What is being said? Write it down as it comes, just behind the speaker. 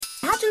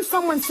Imagine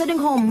someone sitting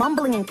home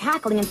mumbling and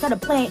cackling instead of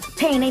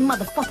paying a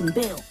motherfucking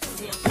bill.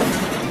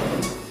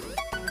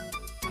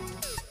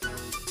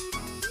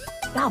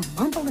 Y'all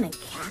mumbling and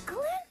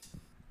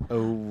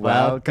cackling?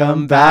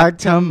 Welcome back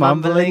to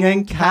Mumbling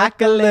and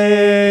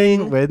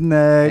Cackling with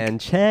Nick and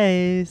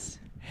Chase.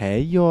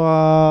 Hey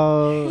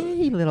y'all.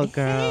 Hey little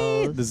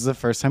girls. This is the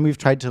first time we've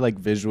tried to like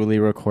visually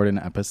record an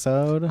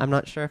episode. I'm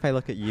not sure if I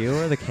look at you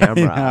or the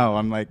camera. No,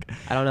 I'm like,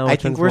 I don't know. I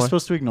think we're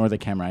supposed to ignore the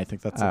camera. I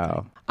think that's the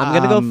thing. I'm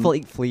gonna go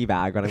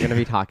Fleabag, but I'm gonna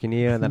be talking to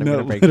you, and then I'm No,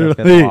 gonna break the fifth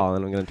literally. wall,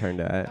 and I'm gonna turn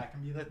to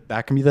it.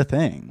 That can be the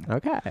thing.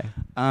 Okay.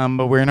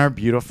 But we're in our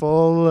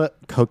beautiful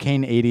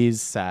cocaine 80s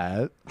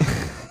set,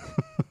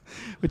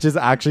 which is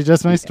actually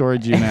just my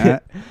storage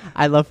unit.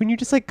 I love when you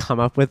just like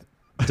come up with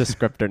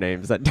descriptor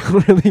names that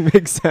don't really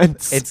make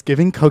sense. It's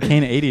giving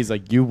cocaine 80s.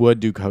 Like you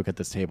would do coke at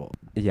this table.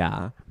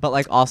 Yeah, but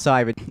like also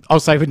I would.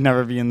 Also, I would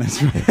never be in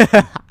this room.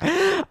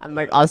 I'm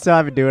like also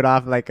I would do it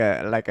off like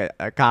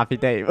a coffee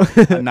table,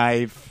 A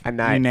knife, you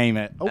name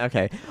it. Oh.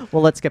 Okay,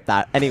 well let's skip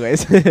that.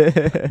 Anyways.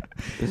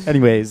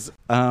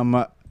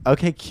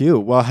 Okay,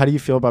 cute. Well, how do you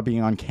feel about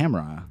being on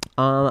camera?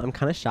 I'm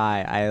kind of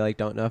shy. I like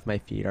don't know if my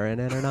feet are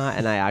in it or not,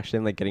 and I actually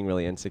am like getting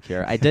really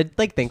insecure. I did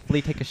like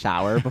thankfully take a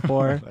shower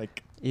before.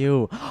 Like,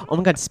 ew. Oh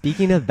my god.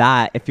 Speaking of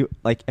that, if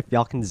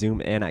y'all can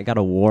zoom in, I got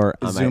a wart.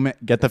 zoom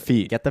it. Get the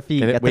feet. Get the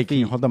feet. Wait, can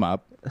you hold them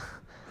up?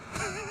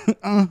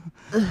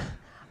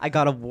 I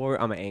got a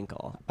wart on my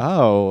ankle.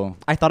 Oh.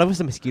 I thought it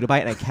was a mosquito bite,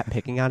 and I kept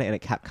picking on it, and it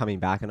kept coming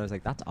back, and I was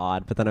like, "That's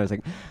odd." But then I was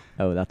like,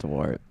 "Oh, that's a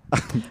wart."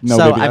 No,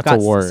 so baby, that's a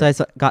wart. So I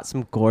got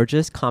some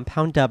gorgeous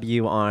Compound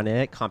W on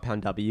it.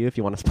 Compound W, if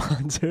you want to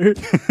sponsor.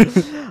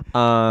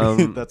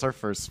 That's our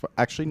first.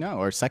 Actually,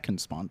 no, our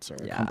second sponsor.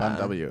 Yeah, Compound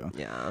W.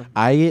 Yeah.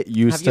 I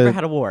used Have to. you ever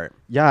had a wart?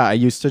 Yeah, I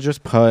used to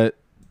just put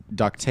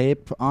duct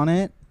tape on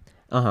it.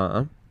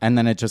 And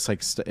then it just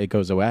like it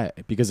goes away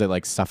because it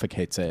like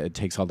suffocates it. It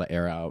takes all the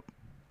air out.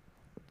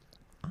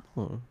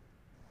 Oh.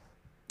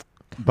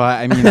 But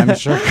I mean, I'm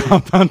sure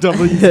Compound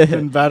W is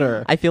even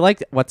better. I feel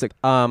like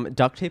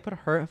duct tape would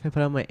hurt if I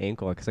put it on my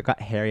ankle because I got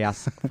hairy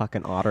ass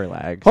fucking otter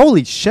legs.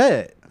 Holy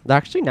shit! They're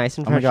actually nice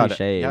and freshly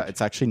shaved. Yeah,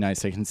 it's actually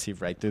nice. I can see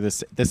right through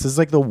this. This is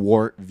like the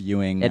wart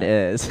viewing. It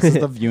is. This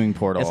is the viewing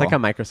portal. It's like a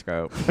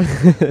microscope.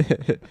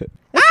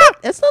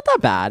 It's not that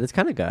bad. It's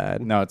kind of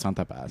good. No, it's not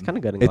that bad. It's kind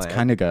of good. It's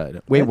kind of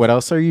good. Wait, what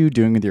else are you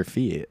doing with your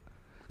feet?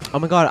 Oh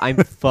my god, I'm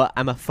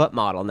a foot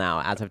model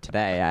now as of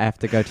today. I have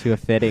to go to a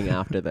fitting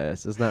after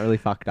this. Isn't that really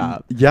fucked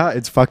up? Yeah,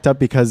 it's fucked up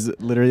because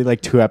literally like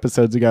 2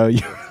 episodes ago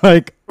you were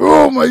like,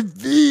 "Oh my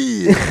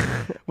feet,"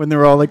 when they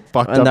were all like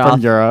fucked up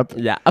in Europe.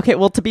 Yeah. Okay.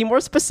 Well, to be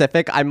more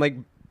specific, I'm like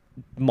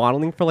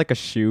modeling for like a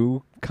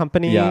shoe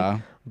company.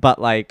 Yeah.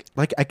 But like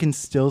I can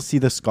still see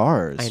the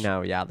scars. I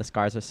know. Yeah, the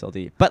scars are still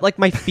deep. But like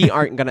my feet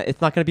aren't gonna. It's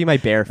not gonna be my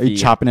bare feet. Are you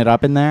chopping it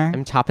up in there?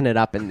 I'm chopping it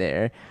up in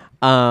there.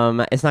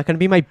 It's not gonna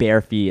be my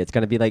bare feet. It's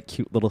gonna be like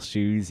cute little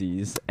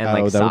shoesies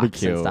and like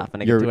socks and stuff.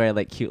 And I get to wear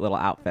like cute little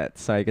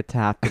outfits. So I get to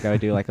have to go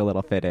do like a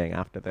little fitting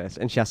after this.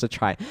 And she has to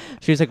try.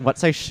 She was like, "What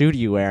size shoe do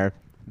you wear?"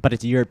 But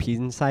it's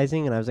European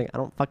sizing, and I was like, "I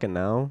don't fucking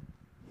know."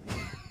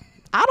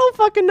 I don't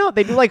fucking know.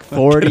 They do like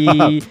 40.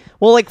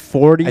 Well, like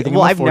 40. I think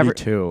well, I've never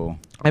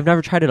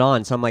tried it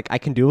on, so I'm like, I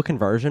can do a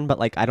conversion, but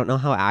like, I don't know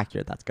how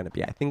accurate that's gonna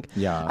be. I think.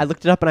 Yeah. I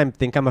looked it up, and I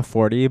think I'm a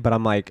 40, but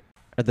I'm like,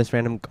 are this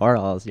random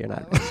girls? You're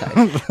not.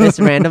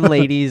 This random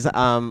lady's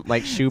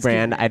like shoe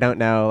brand. I don't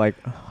know like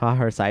how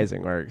her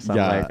sizing works. So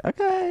I'm like,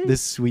 okay.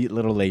 This sweet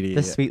little lady.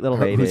 Who's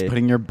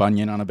putting your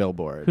bunion on a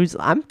billboard. These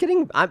You're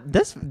getting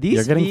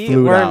feet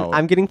flued out.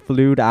 I'm getting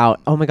flued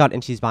out. Oh my god!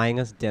 And she's buying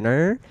us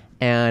dinner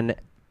and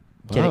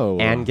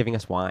giving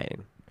us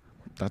wine.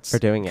 That's for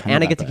doing it,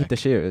 and I get to keep the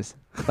shoes.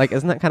 Like,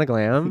 isn't that kind of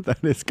glam?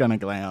 That is kind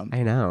of glam.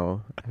 I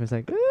know. I was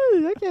like,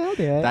 ooh, okay, I'll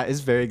do it. That is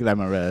very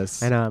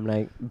glamorous. I know. I'm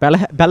like, Bella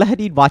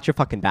Hadid, watch your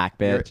fucking back,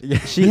 bitch.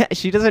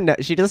 She doesn't know.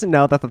 She doesn't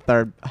know that the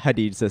third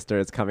Hadid sister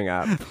is coming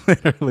up.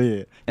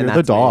 Literally, and you're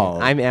the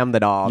doll. I am the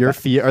doll. Your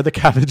feet are the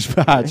Cabbage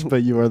Patch,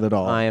 but you are the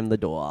doll. I am the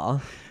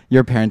doll.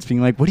 Your parents being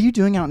like, "What are you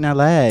doing out in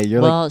LA?"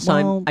 You're like,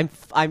 "Well,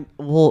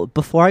 well,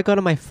 before I go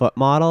to my foot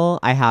model,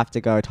 I have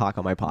to go talk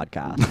on my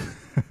podcast."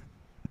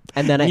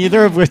 And then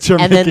neither of which are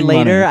making money. And then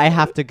later I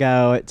have to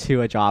go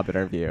to a job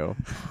interview.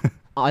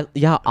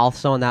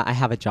 Also on that I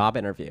have a job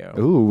interview.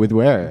 Ooh, with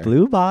where?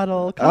 Blue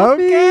Bottle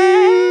Coffee.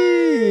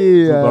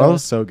 Okay. Blue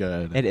Bottle's so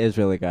good. It is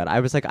really good.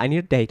 I was like, I need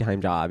a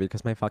daytime job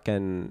because my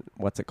fucking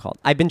what's it called?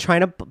 I've been trying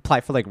to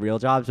apply for like real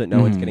jobs, but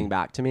no one's getting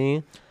back to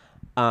me.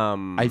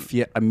 I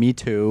feel me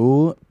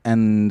too,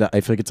 and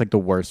I feel like it's like the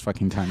worst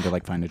fucking time to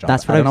like find a job.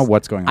 That's what I don't know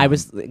what's going on. I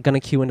was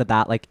gonna cue into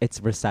that, like it's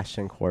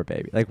recession core,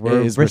 baby. Like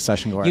it is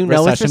recession core. You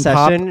know it's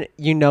recession.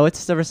 You know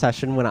it's the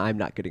recession when I'm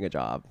not getting a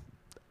job.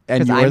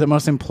 And you are the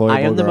most employable.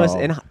 I am the most.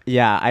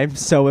 I'm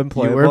so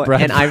employable. You were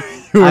bred. And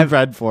you were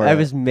bred for it. I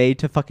was made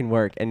to fucking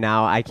work, and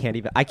now I can't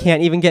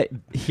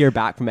even hear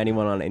back from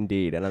anyone on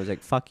Indeed. And I was like,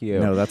 "Fuck you."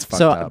 No, that's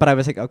fucked up. But I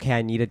was like, okay,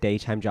 I need a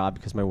daytime job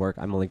because my work,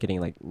 I'm only getting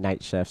like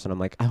night shifts, and I'm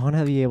like, I want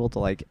to be able to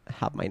like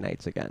have my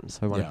nights again,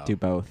 so I want to do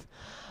both.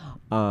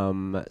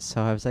 So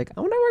I was like, I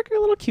want to work at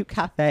a little cute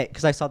cafe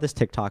because I saw this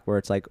TikTok where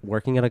it's like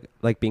working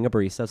at being a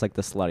barista is like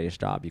the sluttiest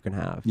job you can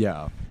have.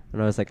 Yeah.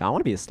 And I was like, I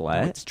want to be a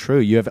slut. It's true.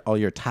 You have all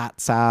your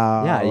tats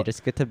out. Yeah, you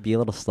just get to be a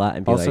little slut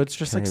and be also, like. it's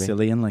just like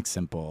silly and like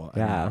simple.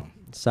 Yeah.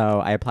 So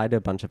I applied to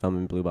a bunch of them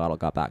and Blue Bottle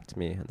got back to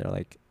me and they're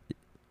like,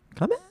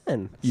 come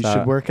in. You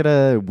should work at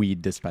a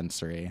weed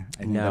dispensary.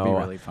 I think that'd be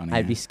really funny.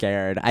 I'd be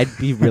scared. I'd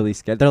be really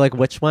scared. They're like,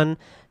 which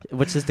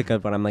is the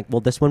good one? I'm like,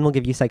 well, this one will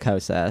give you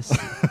psychosis.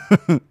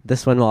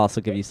 This one will also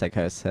give you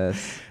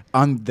psychosis.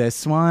 On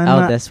this one,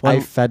 I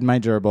fed my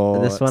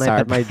gerbil. This one, Sour I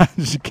fed my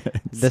Patch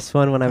Kids. This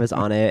one, when I was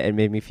on it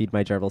made me feed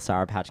my gerbil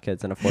Sour Patch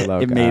Kids and a Four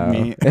Loko. It made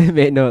me.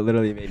 It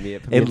literally made me.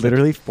 It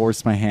literally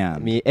forced my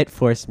hand. It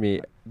forced me.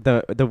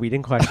 The weed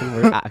in question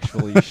were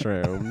actually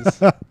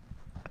shrooms.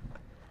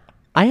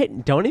 I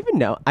don't even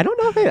know. I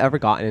don't know if I've ever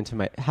gotten into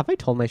my. Have I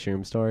told my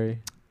shroom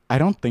story? I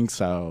don't think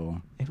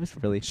so. It was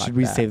really. Should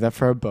we save that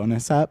for a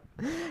bonus app?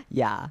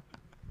 Yeah.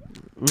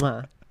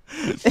 Mwah.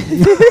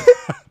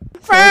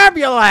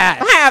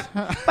 Fabulous.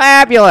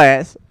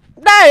 Fabulous.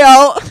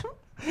 No.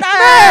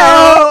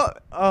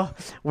 Oh,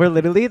 we're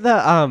literally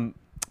the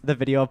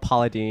video of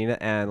Paula Deen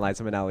and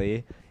Liza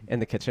Minnelli in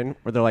the kitchen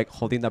where they're like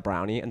holding the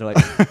brownie and they're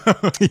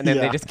like, and then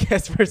they just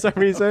kiss for some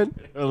reason.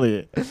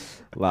 Really?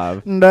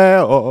 Love.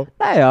 No.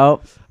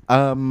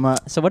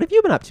 So what have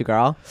you been up to,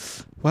 girl?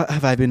 What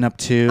have I been up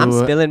to? I'm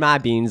spilling my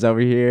beans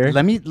over here.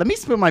 Let me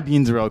spill my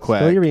beans real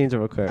quick. Spill your beans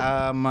real quick.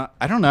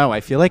 I don't know.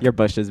 I feel like your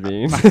Bush's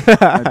beans.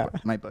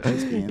 my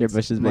Bush's beans. Your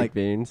Bush's baked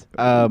beans.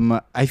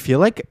 I feel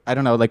like I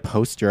don't know. Like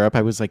post Europe,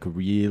 I was like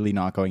really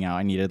not going out.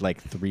 I needed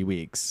like 3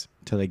 weeks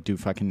to like do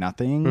fucking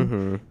nothing,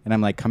 and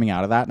I'm like coming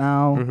out of that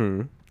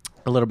now.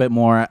 A little bit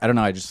more. I don't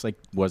know. I just like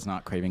was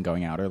not craving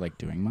going out or like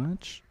doing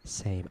much.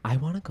 Same. I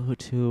want to go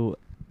to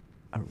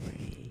a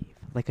rave.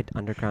 Like an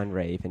underground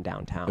rave in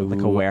downtown. Ooh,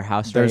 like a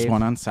warehouse There's rave.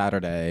 one on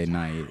Saturday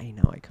night. I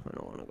know. I kind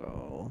of want to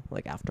go.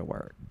 Like after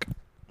work.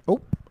 Oh,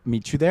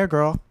 meet you there,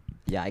 girl.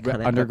 Yeah, I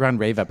kind of underground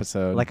rave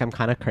episode. Like I'm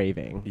kind of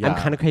craving. Yeah. I'm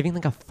kind of craving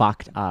like a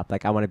fucked up.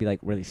 Like I want to be like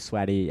really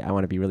sweaty. I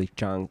want to be really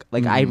drunk.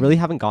 Like I really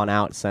haven't gone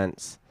out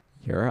since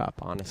Europe,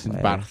 honestly.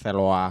 Since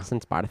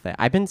Barcelona.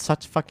 I've been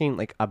such fucking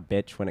like a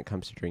bitch when it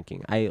comes to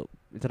drinking. I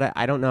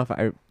don't know if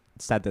I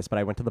said this, but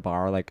I went to the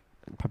bar like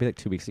probably like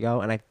 2 weeks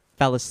ago and I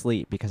fell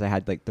asleep because I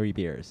had like 3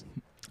 beers.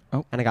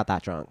 Oh. And I got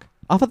that drunk.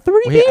 Off of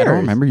 3 beers. I don't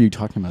remember you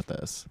talking about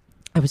this.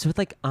 I was with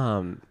like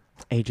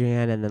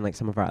Adrienne and then like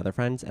some of our other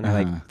friends and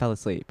I like fell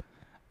asleep.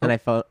 And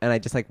I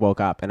just like woke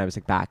up and I was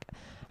like back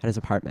at his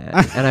apartment.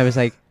 And I was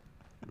like,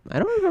 I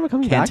don't remember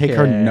coming back here. Can't take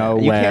her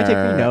nowhere. You can't take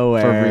me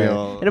nowhere. For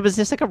real. And it was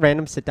just like a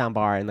random sit down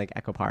bar in like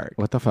Echo Park.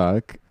 What the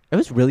fuck? It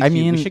was really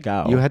cute. We should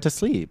go. You had to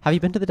sleep. Have you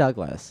been to the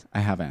Douglas? I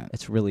haven't.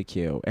 It's really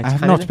cute. I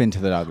have not been to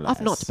the Douglas.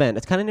 I've not been.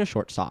 It's kind of near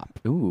Short Stop.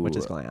 Ooh. Which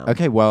is glam.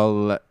 Okay,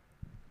 well,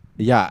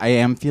 yeah, I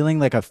am feeling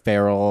like a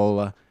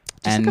feral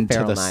end like a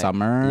feral to the night.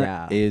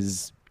 Summer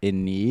is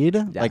in need.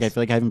 Yes. Like, I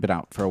feel like I haven't been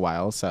out for a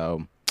while,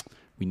 so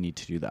we need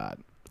to do that.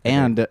 Okay.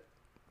 And,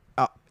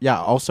 yeah,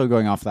 also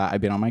going off that,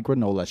 I've been on my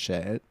granola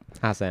shit.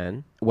 As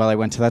in? Well, I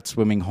went to that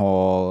swimming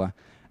hole,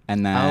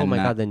 and then... Oh, my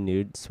God, the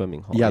nude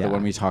swimming hole. Yeah, the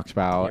one we talked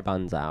about. Your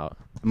bun's out.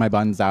 My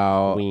bun's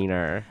out.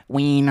 Wiener.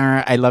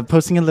 I love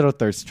posting a little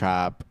thirst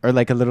trap, or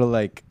like a little,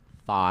 like...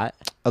 Thought.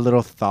 A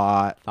little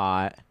thought.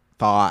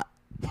 Thought.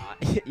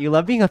 You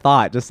love being a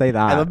thought. Just say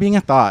that. I love being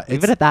a thought.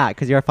 Leave it at that,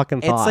 because you're a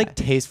fucking thought. It's like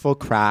tasteful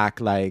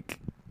crack, like...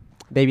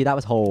 Baby, that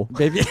was whole.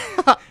 Baby,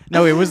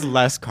 no, it was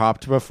less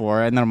cropped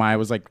before, and then mine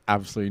was like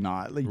absolutely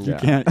not. Like you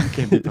can't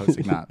be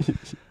posting that.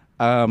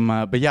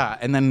 But yeah,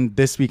 and then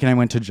this weekend I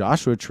went to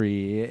Joshua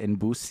Tree in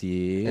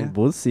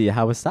Boosie.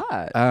 How was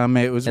that?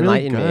 It was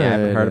really good. Me. I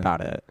haven't heard about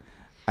it.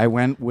 I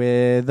went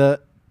with a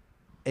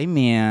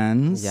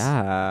man's.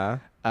 Yeah.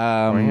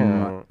 How's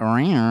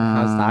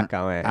that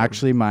going?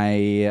 Actually,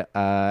 my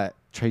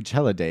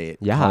Treychella date.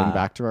 Yeah. Calling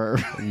back to our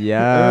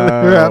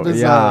episode.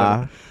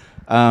 Yeah.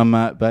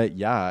 But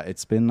yeah,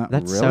 it's been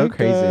That's really so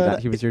crazy good. that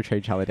he was your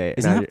Treychella date.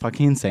 Isn't that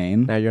fucking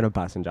insane? Now you're in a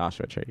bus in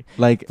Joshua Tree.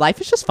 Like life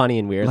is just funny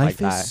and weird.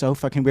 Life like is so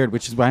fucking weird,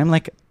 which is why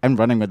I'm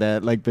running with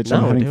it. Like, bitch,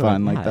 I'm having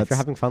fun. Yeah, like, that's if you're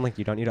having fun, like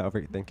you don't need to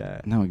overthink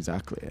it. No,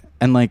 exactly.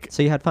 And like,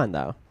 so you had fun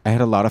though. I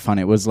had a lot of fun.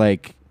 It was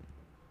like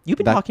you've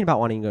been talking about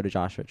wanting to go to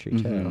Joshua Tree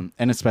too,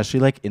 and especially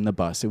like in the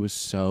bus, it was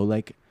so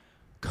like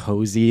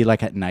cozy.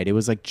 Like at night, it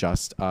was like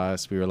just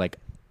us. We were like,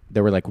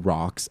 there were like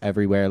rocks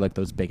everywhere, like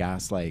those big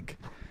ass like.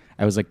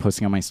 I was like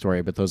posting on my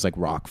story, but those like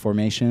rock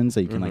formations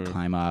that you can like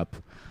climb up.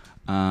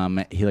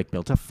 He like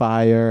built a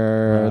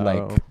fire,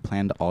 like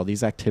planned all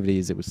these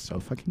activities. It was so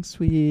fucking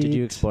sweet. Did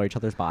you explore each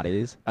other's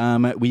bodies?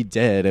 We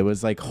did. It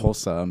was like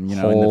wholesome, you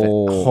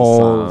know.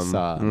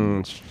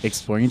 Wholesome.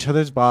 Exploring each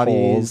other's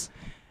bodies.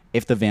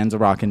 If the Vans are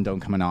rocking,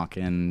 don't come a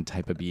knocking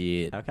type of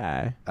beat.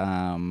 Okay.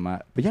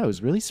 But yeah, it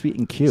was really sweet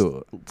and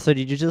cute. So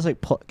did you just like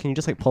can you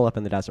just like pull up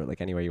in the desert like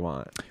anywhere you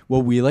want?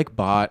 Well, we like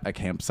bought a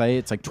campsite.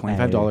 It's like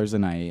 $25 a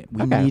night.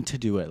 We need to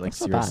do it. Like, That's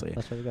seriously.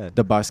 That's really good.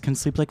 The bus can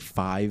sleep like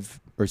 5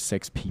 or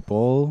 6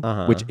 people,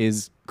 which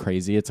is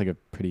crazy. It's like a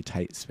pretty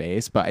tight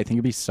space, but I think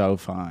it'd be so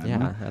fun.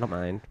 Yeah, I don't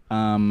mind.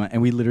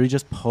 And we literally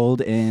just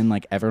pulled in,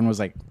 like everyone was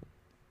like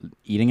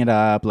eating it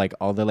up. Like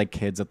all the like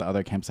kids at the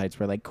other campsites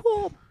were like,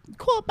 cool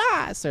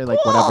bus or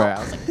like whatever. I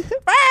was like,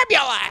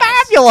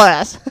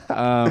 fabulous.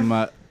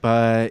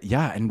 But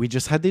yeah, and we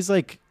just had these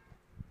like,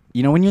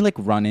 you know, when you like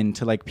run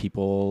into like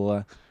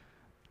people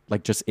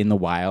like just in the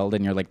wild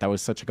and you're like, that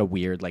was such like a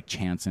weird like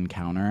chance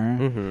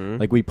encounter.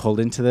 Like we pulled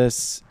into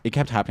this, it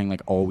kept happening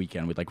like all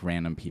weekend with like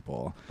random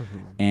people.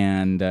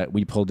 And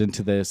we pulled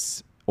into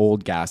this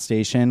old gas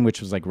station, which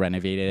was like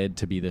renovated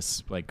to be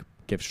this like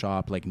gift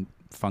shop, like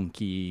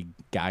funky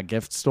gag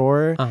gift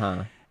store.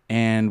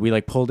 And we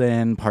like pulled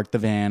in, parked the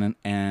van,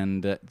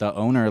 and the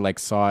owner like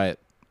saw it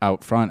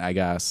out front, I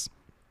guess.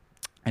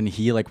 And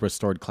he like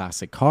restored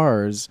classic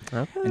cars.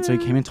 And so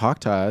he came and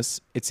talked to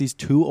us. It's these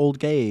 2 old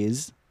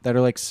gays that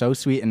are like so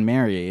sweet and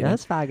married.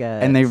 That's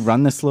faggots. And they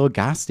run this little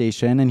gas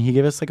station, and he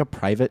gave us like a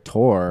private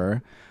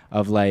tour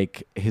of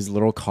like his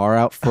little car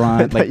out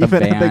front, like the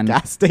van. The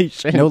gas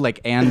station. No, like,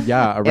 and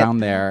yeah, around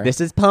there. This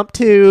is pump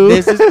 2.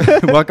 This is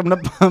welcome to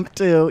pump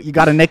 2. You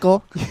got a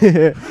nickel?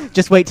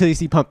 Just wait till you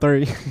see pump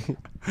 3.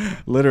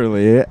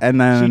 Literally.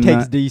 And then she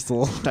takes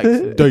diesel.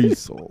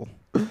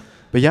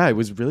 But yeah, it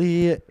was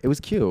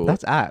cute.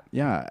 That's apt.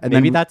 Yeah. And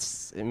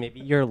maybe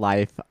your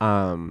life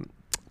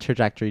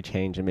trajectory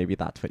change, and maybe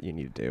that's what you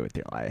need to do with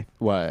your life.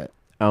 What?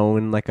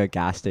 Own like a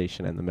gas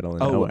station in the middle of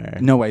nowhere.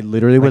 No, I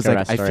literally was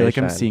like, I feel like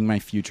I'm seeing my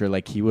future.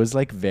 Like he was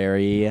like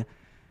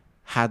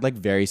had like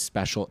very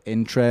special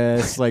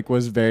interests, like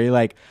was very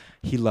like,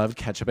 he loved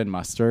ketchup and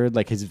mustard.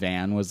 Like his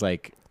van was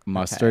like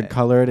mustard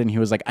colored, and he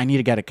was like, I need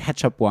to get a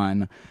ketchup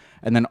one.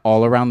 And then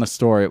all around the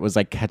store, it was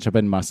like ketchup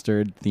and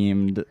mustard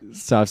themed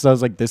stuff. So I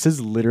was like, this is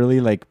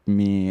literally like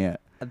me.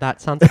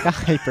 That sounds like a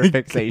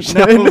hyperfixation.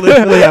 No,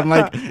 literally, I'm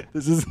like,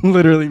 this is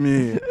literally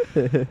me.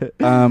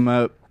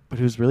 But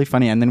it was really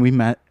funny. And then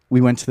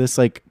we went to this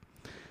like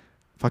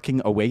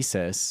fucking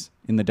oasis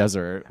in the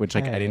desert, which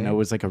like I didn't know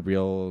was like a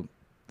real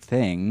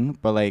thing.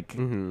 But like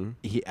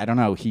I don't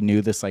know, he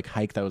knew this like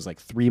hike that was like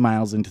 3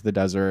 miles into the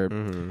desert.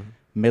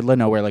 Middle of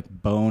nowhere, like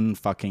bone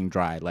fucking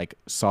dry, like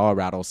saw a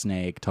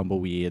rattlesnake,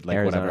 tumbleweed, like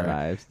Arizona whatever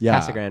vibes. Yeah,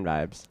 Casa Grande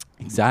vibes.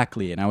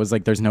 Exactly. And I was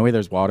like, there's no way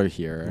there's water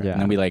here. And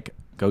then we like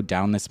go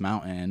down this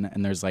mountain,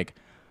 and there's like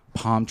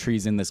palm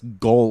trees in this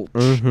gulch.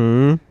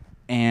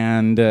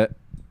 And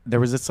there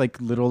was this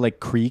like little like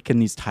creek and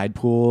these tide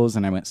pools,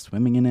 and I went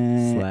swimming in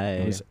it.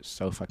 Slay. It was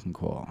so fucking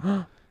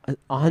cool.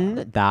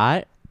 On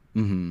that,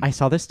 I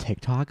saw this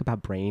TikTok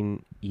about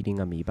brain eating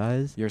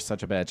amoebas. You're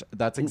such a bitch.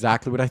 That's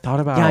exactly what I thought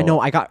about. Yeah, no,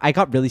 I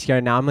got really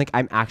scared. Now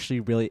I'm actually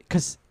really,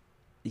 because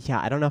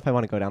I don't know if I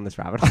want to go down this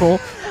rabbit hole,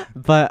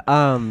 but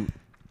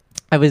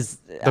I was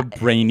the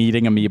brain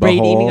eating amoeba.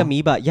 Brain eating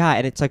amoeba, yeah,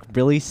 and it's like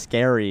really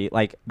scary.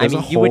 Like there's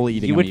a whole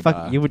eating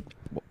amoeba. You would.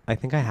 I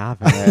think I have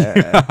it.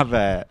 You have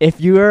it. If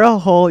you are a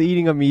whole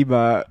eating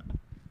amoeba,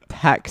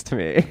 text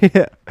me.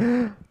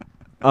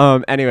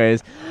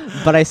 Anyways,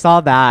 but I saw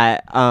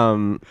that.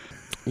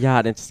 Yeah,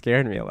 and it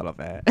scared me a little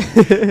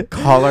bit.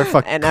 Call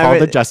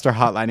the Jester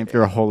hotline if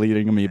you're a whole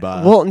eating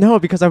amoeba. Well, no,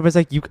 because I was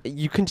like,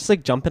 you can just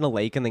like jump in a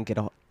lake and then get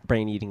a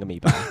brain eating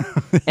amoeba,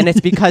 and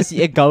it's because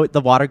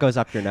the water goes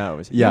up your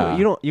nose. Yeah,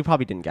 you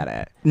probably didn't get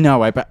it.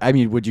 No, I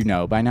mean, would you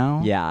know by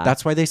now? Yeah,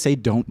 that's why they say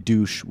don't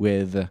douche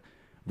with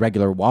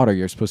regular water.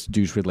 You're supposed to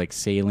douche with like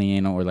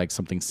saline or like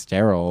something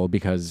sterile,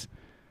 because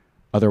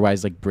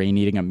otherwise like brain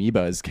eating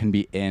amoebas can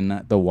be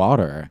in the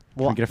water.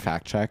 Can we get a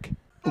fact check?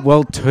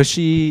 Well,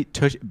 Tushy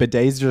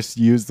bidets just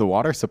use the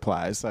water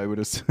supply, so I would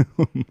assume.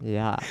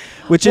 Yeah.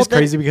 Which is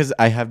crazy because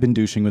I have been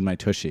douching with my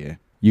Tushy.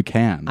 You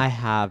can. I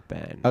have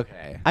been.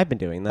 Okay. I've been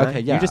doing that. Okay,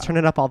 yeah. You just turn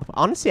it up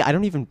honestly,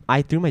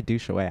 I threw my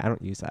douche away. I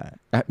don't use that.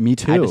 Me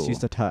too. I just use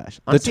the Tush.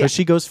 Honestly, the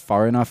Tushy goes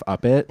far enough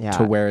up it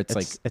to where it's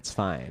like... It's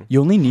fine. You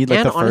only need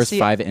like the honestly,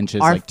 first 5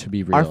 inches like to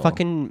be real. Our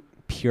fucking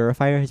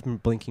purifier has been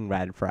blinking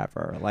red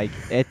forever. Like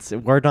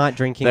we're not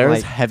drinking. There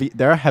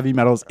are heavy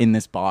metals in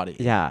this body.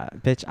 Yeah,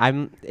 bitch.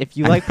 I'm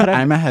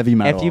a heavy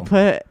metal.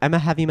 I'm a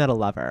heavy metal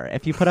lover.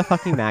 If you put a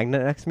fucking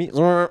magnet next to me,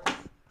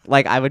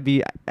 like I would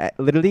be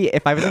literally,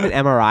 if I was in an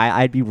MRI,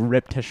 I'd be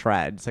ripped to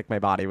shreds. Like my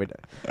body would.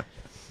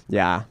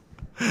 Yeah.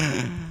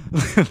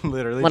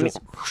 Literally just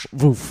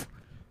woof,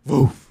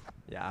 woof.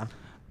 Yeah.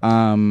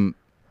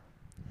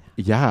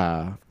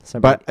 Yeah.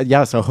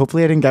 So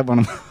hopefully I didn't get one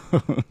of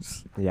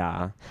those.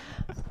 Yeah.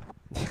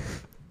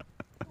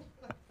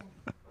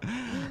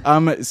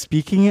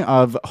 Speaking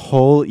of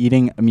whole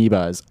eating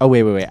amoebas. Oh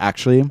wait.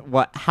 Actually,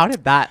 what? How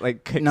did that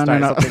like? No.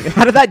 Something?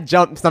 How did that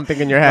jump something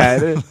in your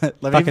head?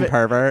 Fucking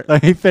pervert.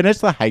 Let me finish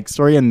the hike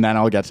story and then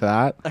I'll get to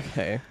that.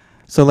 Okay.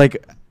 So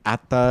like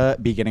at the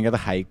beginning of the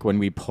hike, when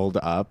we pulled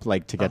up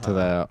like to get to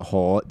the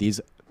hole,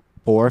 these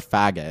 4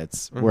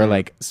 faggots were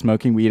like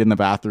smoking weed in the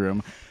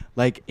bathroom,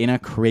 like in a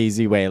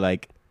crazy way,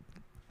 like.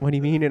 What do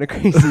you mean in a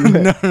crazy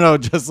way? No,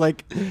 just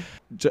like,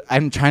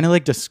 I'm trying to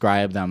like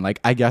describe them.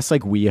 Like, I guess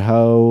like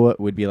WeHo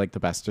would be like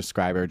the best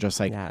describer. Just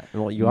like, yeah,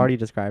 well, you already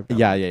described them.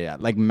 Yeah.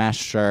 Like mesh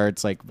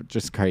shirts, like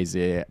just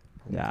crazy.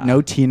 Yeah.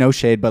 No tea, no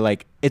shade, but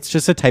like it's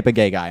just a type of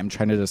gay guy I'm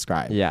trying to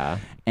describe. Yeah.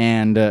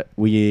 And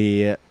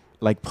we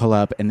like pull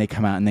up and they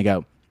come out and they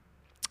go,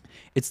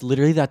 it's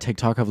literally that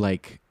TikTok of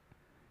like,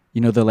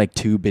 you know, the like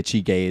two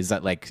bitchy gays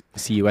that like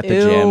see you at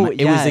the gym.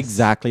 It was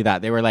exactly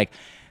that. They were like,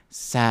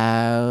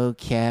 so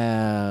cute.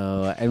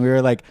 And we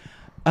were like,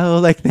 oh,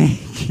 like,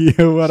 thank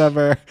you,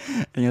 whatever.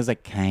 And he was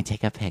like, can I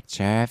take a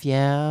picture of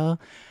you?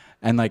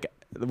 And like,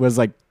 was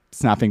like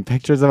snapping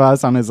pictures of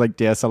us on his like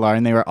DSLR.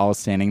 And they were all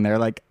standing there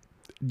like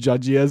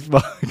judgy as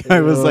fuck.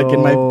 I was like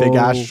in my big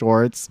ass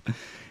shorts.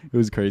 It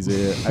was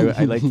crazy.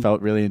 I like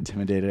felt really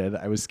intimidated.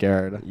 I was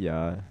scared.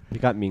 Yeah. You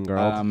got mean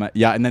girl.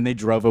 Yeah. And then they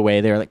drove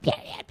away. They were like,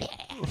 period,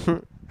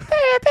 period.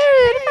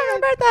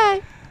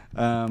 Birthday.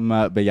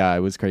 But yeah, it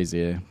was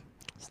crazy.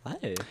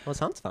 Slay. Well, it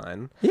sounds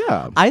fun.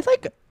 Yeah.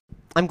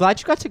 I'm glad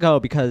you got to go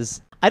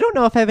because I don't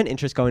know if I have an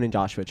interest going in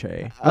Joshua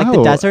Tree. Like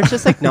the desert's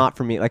just like not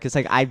for me. Like it's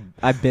like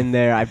I've been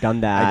there, I've done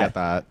that. I get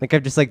that. Like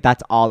I've just like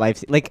that's all I've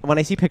seen. Like when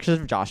I see pictures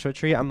of Joshua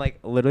Tree, I'm like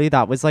literally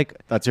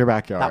that's your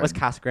backyard. That was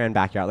Casa Grande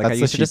backyard. Like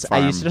that's I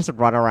used to just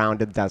run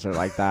around in the desert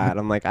like that.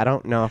 I'm like I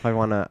don't know if I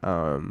want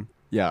to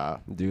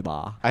do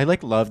that. I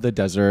like love the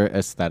desert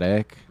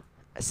aesthetic,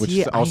 which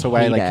is also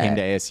why I like came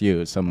to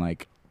ASU. So I'm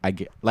like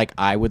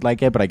I would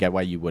like it, but I get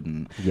why you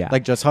wouldn't. Yeah.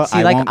 Like just how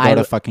I won't go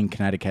to fucking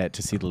Connecticut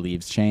to see the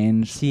leaves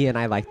change. See, and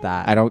I like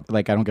that. I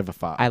don't give a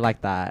fuck. I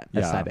like that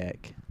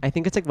aesthetic. I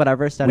think it's like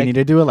whatever aesthetic. We need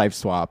to do a life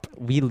swap.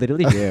 We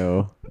literally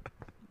do.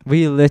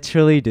 We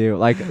literally do.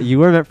 Like you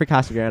were meant for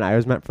Casa Grande, I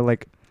was meant for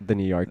like the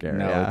New York area.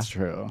 No, it's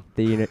true.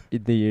 The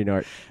New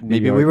York.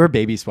 Maybe we were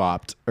baby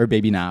swapped or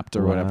baby napped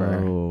or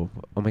whatever. Oh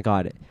my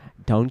god.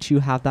 Don't you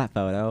have that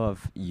photo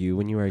of you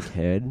when you were a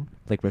kid,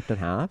 like ripped in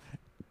half?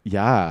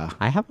 Yeah,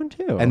 I have one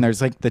too. And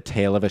there's like the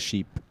tail of a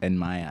sheep in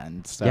my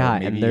end. So yeah,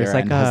 maybe and there's your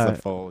like end has the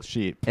full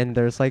sheep. And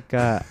there's like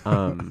a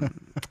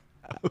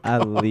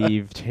a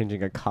leaf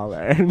changing a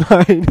color in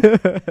mine.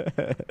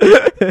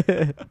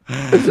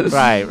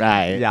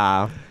 Right.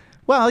 Yeah.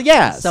 Well,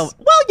 yes.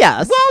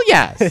 Yes.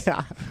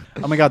 Yeah.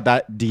 Oh my god,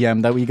 that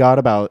DM that we got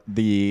about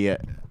the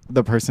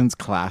person's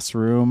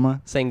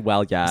classroom saying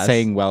well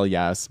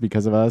yes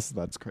because of us.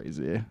 That's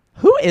crazy.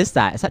 Who is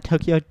that? Is that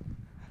Tokyo?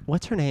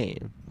 What's her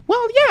name?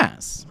 Well,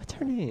 yes. What's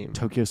her name?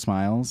 Tokyo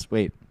Smiles.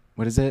 Wait,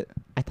 what is it?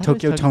 I thought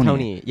Tokyo it was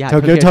Tony. Yeah,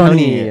 Tokyo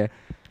Tony.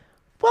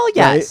 Well,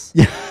 yes.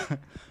 Right? Yeah.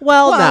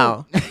 Well,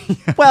 no.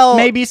 Well,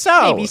 maybe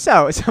so.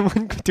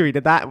 Someone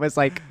tweeted that. It was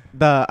like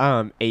the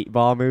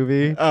 8-Ball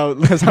movie. Oh,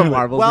 that's how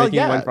Marvel's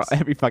making one for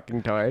every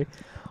fucking toy.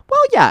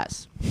 Well,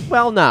 yes.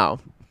 Well, no.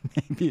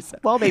 Maybe so.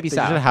 Well, maybe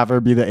so. They should have her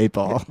be the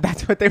 8-Ball.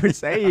 That's what they were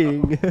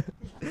saying.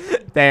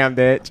 Damn,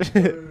 bitch.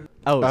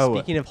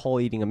 Speaking of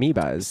whole eating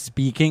amoebas.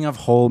 Speaking of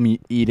whole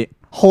meaty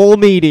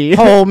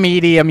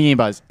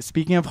amoebas.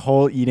 Speaking of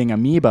whole eating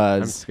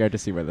amoebas. I'm scared to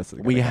see where this is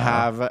going. We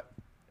have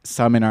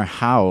some in our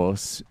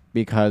house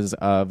because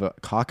of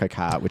Caca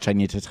Cat, which I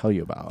need to tell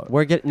you about.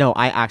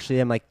 I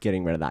actually am like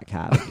getting rid of that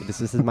cat. Like,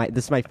 this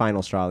is my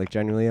final straw. Like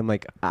genuinely, I'm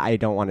like I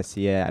don't want to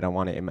see it. I don't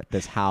want it in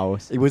this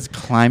house. It was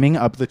climbing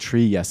up the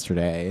tree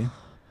yesterday,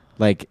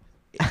 like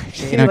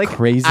in a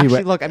crazy way.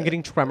 Actually, look, I'm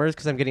getting tremors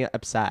because I'm getting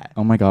upset.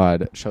 Oh my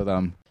god, show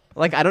them.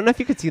 Like I don't know if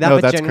you could see that,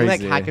 but genuinely,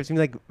 that cat gives me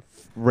like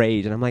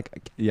rage, and I'm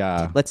like,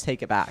 yeah, let's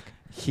take it back.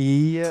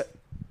 He's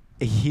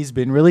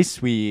been really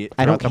sweet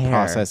throughout the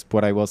process,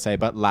 what I will say.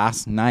 But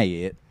last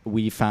night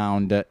we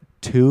found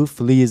 2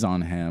 fleas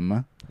on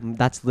him.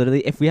 That's literally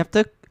if we have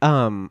to.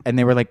 And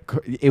they were like,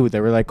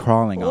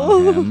 crawling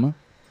on him.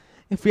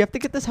 If we have to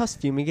get this house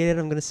fumigated,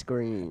 I'm gonna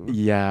scream.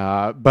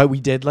 Yeah, but we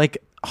did like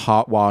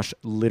hot wash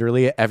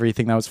literally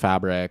everything that was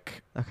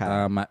fabric. Okay.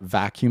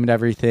 Vacuumed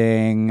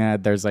everything.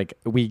 There's like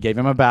we gave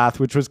him a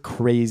bath, which was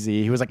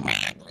crazy. He was like.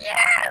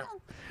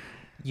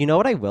 You know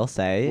what I will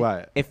say?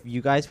 What? If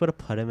you guys would have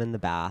put him in the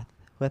bath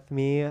with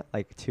me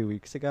like 2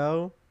 weeks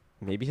ago,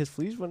 maybe his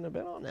fleas wouldn't have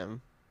been on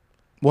him.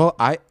 Well,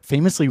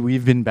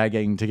 we've been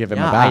begging to give him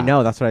a bath. I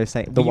know. That's what I was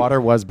saying. The water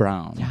was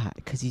brown. Yeah,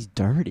 because he's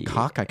dirty.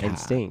 Caca Cat. And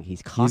stink.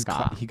 He's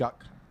caca. He got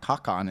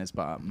caca on his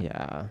bum.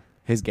 Yeah.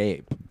 His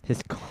gape.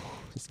 His gape.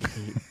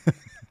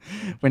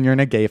 When you're in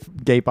a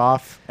gape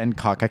off and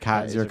Caca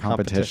Cat is your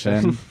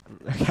competition.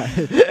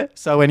 Okay.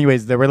 So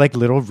anyways, there were like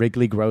little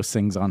wriggly gross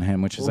things on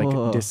him, which is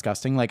like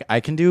disgusting. Like I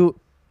can do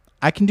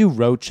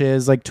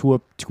roaches like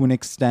to an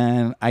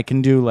extent. I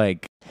can do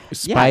like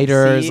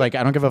spiders. Like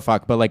I don't give a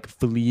fuck. But like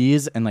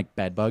fleas and like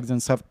bed bugs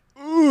and stuff.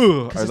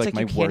 Are like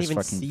my worst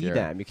fucking fear.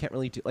 Them. You can't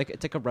really do like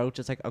it's like a roach.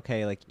 It's like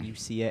okay, like you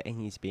see it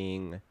and he's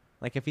being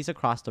like if he's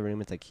across the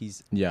room, it's like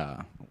he's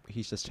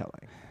just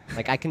chilling.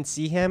 Like I can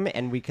see him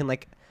and we can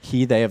like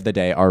they of the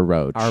day our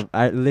roach.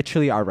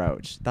 Literally our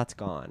roach. That's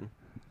gone.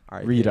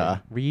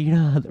 Rita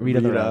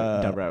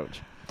the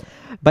roach.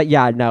 But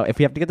yeah, no. If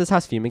we have to get this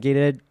house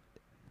fumigated,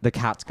 the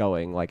cat's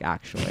going. Like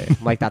actually,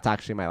 like that's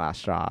actually my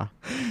last straw.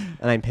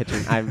 And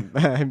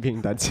I'm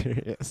being dead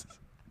serious.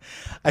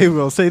 I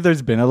will say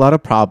there's been a lot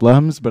of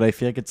problems, but I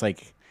feel like it's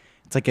like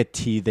a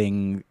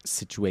teething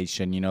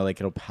situation. You know, like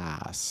it'll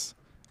pass.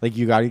 Like,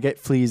 you got to get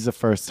fleas the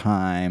first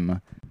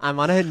time. I'm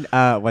on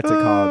a, what's it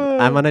called?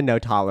 I'm on a no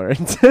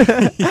tolerance. You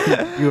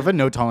have a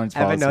no tolerance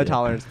policy. I have a no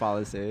tolerance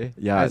policy.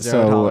 Yeah,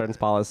 zero tolerance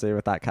policy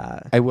with that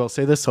cat. I will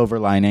say the silver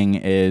lining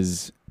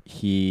is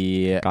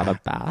he got a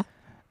bath.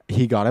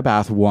 He got a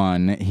bath.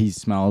 One, he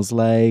smells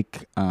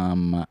like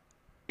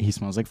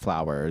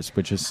flowers,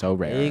 which is so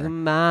rare. Big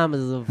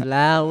mamas of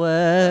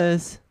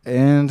flowers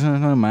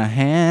into my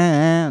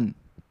hand.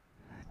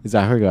 Is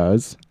that how it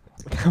goes?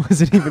 That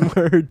wasn't even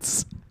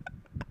words.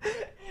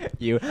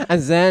 You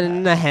and then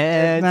in the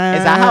head.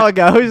 Is that how it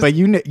goes? But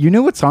you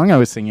knew what song I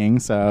was singing,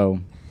 so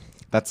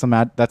that's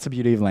the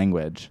beauty of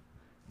language.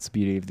 It's the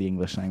beauty of the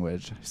English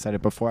language. I said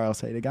it before, I'll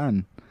say it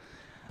again.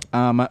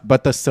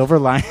 But the silver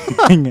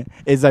lining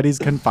is that he's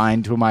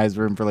confined to Amaya's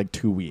room for like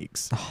 2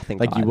 weeks. Oh,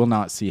 thank God. God. You will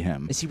not see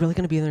him. Is he really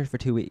going to be in there for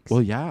 2 weeks?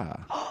 Well, yeah.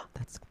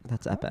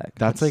 That's epic.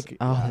 That's like...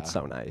 Oh, yeah. that's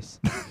so nice.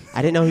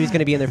 I didn't know he was going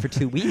to be in there for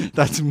 2 weeks.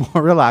 That's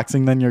more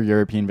relaxing than your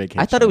European vacation.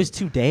 I thought it was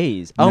 2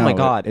 days. Oh, my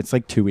God. It's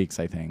like 2 weeks,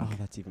 I think. Oh,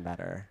 that's even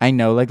better. I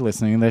know, like,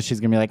 listening to this,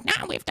 she's going to be like,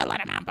 no, we have to let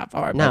him out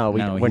before. No,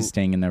 he's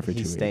staying in there for 2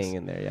 weeks. He's staying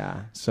in there,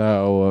 yeah.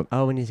 So...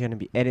 Oh, and he's going to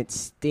be... And it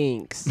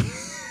stinks.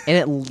 And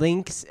it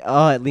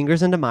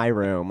lingers into my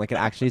room. Like, it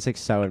actually is, like,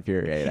 so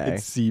infuriating.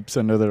 It seeps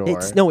under the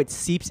door. It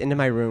seeps into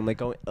my room. Like,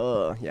 going,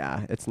 ugh,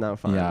 yeah, it's no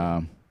fun.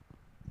 Yeah.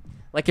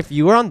 Like, if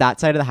you were on that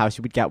side of the house,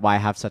 you would get why I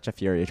have such a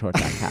fury towards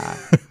that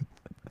cat.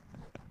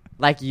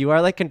 Like, you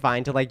are, like,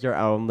 confined to, like, your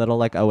own little,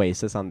 like,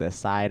 oasis on this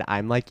side.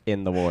 I'm, like,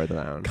 in the war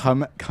zone.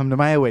 Come to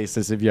my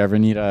oasis if you ever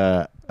need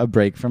a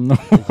break from the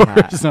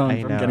war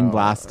zone from getting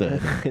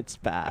blasted. It's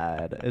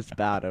bad. It's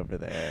bad over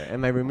there. And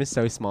my room is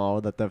so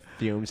small that the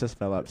fumes just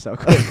fill up so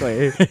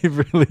quickly. They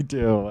really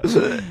do.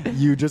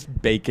 You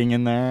just baking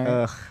in there.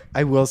 Ugh.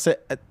 I will say,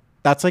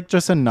 that's, like,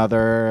 just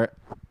another...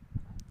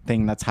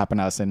 thing that's happened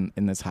to us in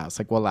this house.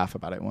 Like, we'll laugh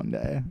about it one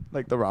day,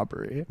 like the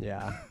robbery.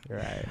 Yeah, you're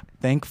right.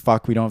 Thank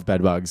fuck we don't have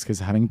bed bugs,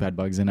 because having bed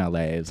bugs in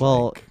LA is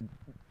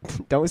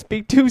don't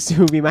speak too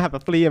soon. We might have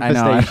a flea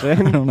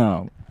infestation. I don't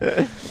know.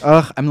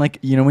 Ugh, I'm like,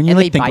 when you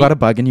like think about a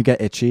bug and you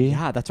get itchy.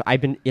 Yeah, that's what I've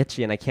been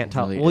itchy and I can't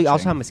tell. Well, we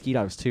also have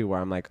mosquitoes too,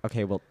 where I'm like,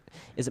 okay, well,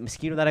 is it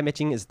mosquito that I'm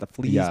itching? Is it the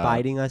fleas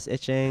biting us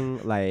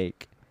itching?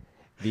 Like,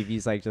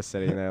 Vivi's like just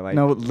sitting there like.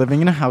 No,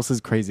 living in a house is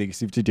crazy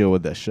because you have to deal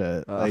with this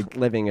shit. Like,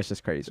 living is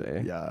just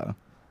crazy. Yeah.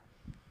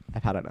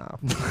 I've had enough.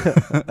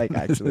 Like,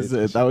 actually.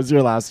 That was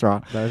your last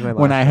straw. That was my last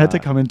When I had to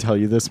come and tell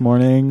you this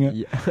morning.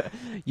 Yeah.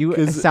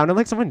 It sounded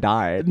like someone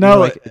died. No.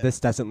 Like, this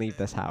doesn't leave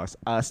this house.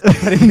 Us.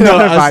 An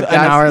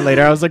hour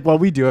later, I was like, well,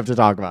 we do have to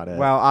talk about it.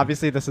 Well,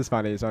 obviously this is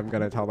funny, so I'm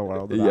going to tell the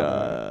world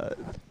about it.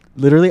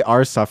 Literally,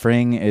 our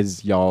suffering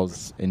is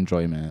y'all's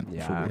enjoyment.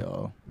 Yeah. For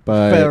real.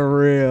 But for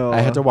real.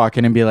 I had to walk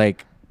in and be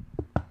like,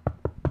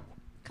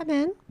 come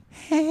in.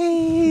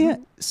 Hey,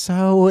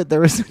 so there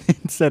was an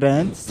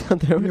incident.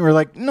 We were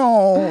like,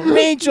 no,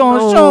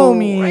 Rachel, show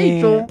me.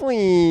 Rachel,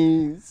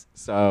 please.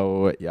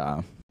 So,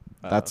 yeah.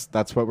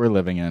 That's what we're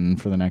living in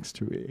for the next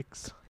 2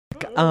 weeks.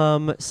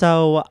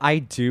 So I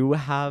do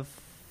have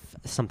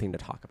something to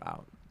talk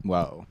about.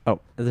 Whoa.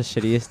 Oh, the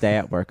shittiest day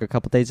at work a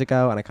couple days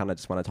ago, and I kind of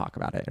just want to talk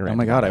about it. Oh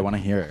my God, I want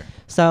to hear.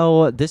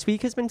 So this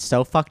week has been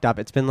so fucked up.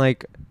 It's been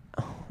like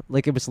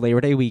it was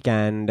Labor Day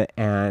weekend,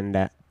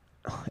 and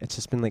it's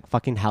just been like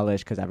fucking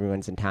hellish because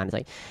everyone's in town. It's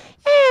like,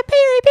 period,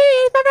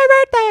 it's my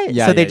birthday.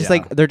 Yeah, so they just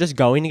like, they're just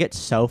going to get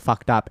so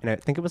fucked up. And I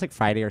think it was like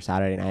Friday or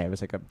Saturday night. It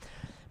was like a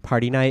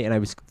party night, and I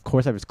was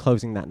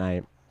closing that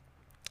night.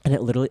 And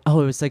it literally, it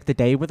was like the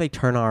day where they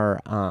turn our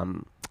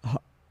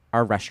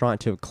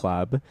restaurant into a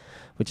club,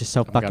 which is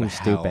so fucking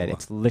stupid.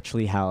 It's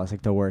literally hell. It's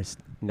like the worst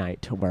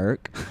night to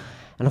work.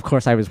 And of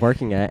course I was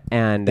working it,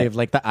 and they have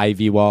like the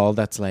ivy wall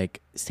that's like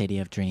City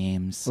of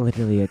Dreams.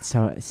 Literally, it's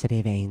so City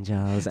of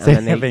Angels.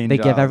 And then they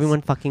give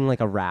everyone fucking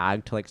like a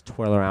rag to like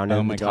twirl around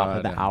at the top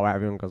of the hour.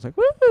 Everyone goes like,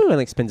 woo, and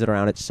like spins it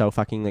around. It's so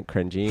fucking like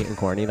cringy and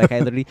corny. Like,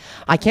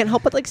 I can't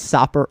help but like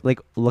stop or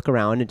like look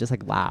around and just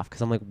like laugh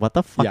because I'm like, what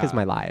the fuck is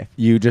my life?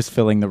 You just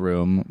filling the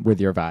room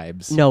with your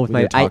vibes. No,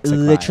 I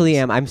literally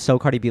am. I'm so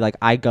Cardi B. Like,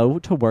 I go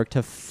to work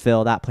to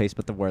fill that place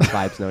with the worst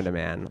vibes known to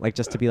man. Like,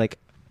 just to be like,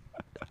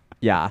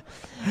 yeah.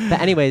 But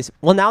anyways,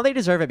 well, now they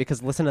deserve it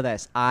because listen to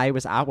this. I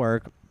was at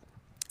work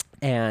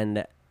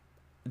and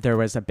there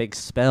was a big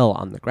spill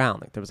on the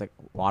ground. Like, there was like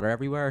water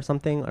everywhere or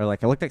something. Or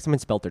like, it looked like someone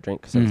spilled their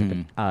drink because there was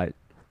like a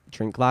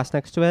drink glass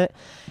next to it.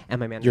 And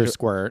my manager... Your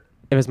squirt.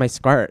 It was my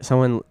squirt.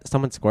 Someone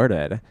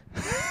squirted.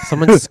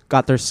 Someone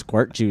got their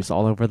squirt juice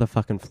all over the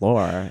fucking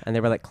floor. And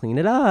they were like, clean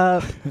it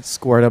up.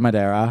 Squirt of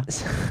Madeira.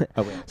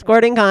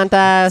 Squirting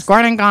contest.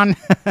 Squirting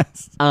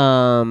contest.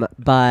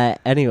 But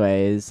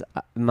anyways,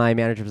 my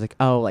manager was like,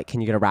 oh, like, can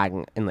you get a rag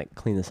and like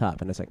clean this up?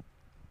 And I was like,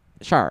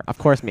 sure, of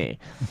course me.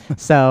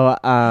 So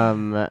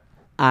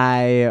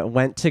I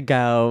went to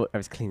go. I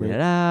was cleaning it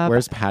up.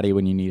 Where's Patty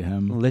when you need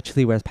him?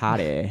 Literally, where's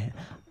Patty?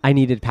 I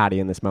needed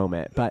Patty in this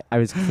moment, but I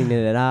was cleaning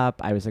it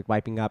up. I was like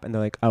wiping up, and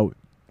they're like, "Oh,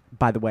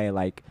 by the way,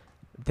 like,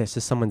 this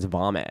is someone's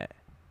vomit."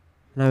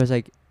 And I was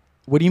like,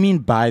 What do you mean,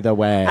 by the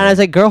way? And I was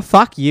like, girl,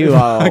 fuck you.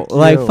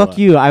 Fuck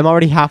you. I'm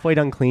already halfway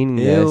done cleaning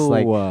this.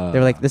 Like, they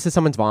were like, this is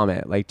someone's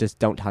vomit. Like, just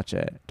don't touch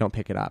it. Don't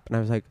pick it up. And I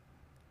was like,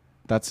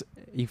 that's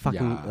you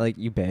fucking like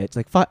you bitch.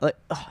 Like, fuck. Like,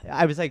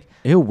 I was like,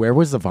 ew. Where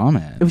was the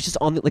vomit? It was just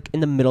on like in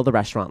the middle of the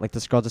restaurant. Like,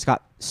 this girl just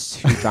got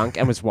too drunk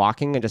and was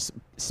walking and just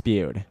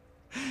spewed.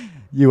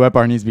 You at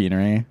Barney's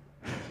Beanery?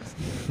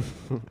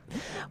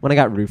 When I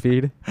got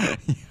roofied.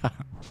 Yeah.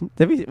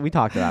 Did we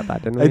talked about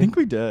that, didn't we? I think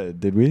we did.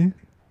 Did we?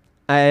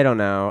 I don't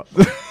know.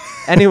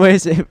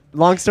 Anyways,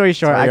 long story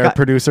short, Sorry, our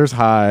producer's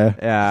high.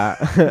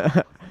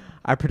 Yeah.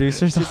 Our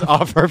producer's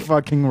off her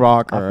fucking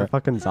rocker. Off her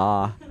fucking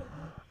zaw.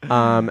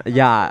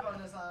 Yeah.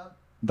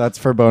 That's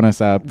for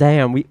bonus app.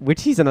 Damn, we're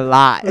teasing a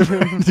lot.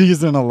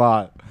 Teasing a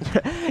lot.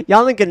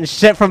 Y'all ain't getting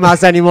shit from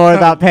us anymore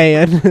without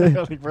paying.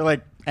 We're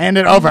like, hand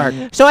it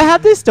over. So I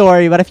have this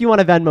story, but if you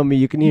want to Venmo me,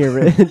 you can hear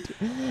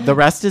it. The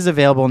rest is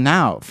available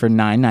now for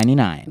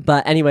 $9.99.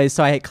 But anyways,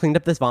 so I had cleaned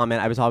up this vomit.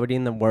 I was already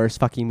in the worst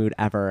fucking mood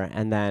ever.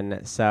 And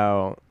then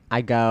so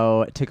I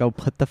go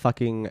put the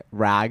fucking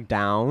rag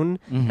down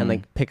and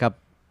like pick up.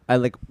 I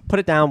like put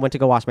it down, went to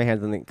go wash my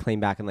hands, and then came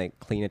back and like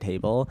clean a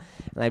table.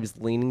 And I was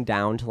leaning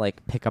down to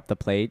like pick up the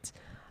plates.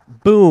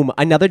 Boom!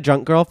 Another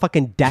drunk girl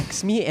fucking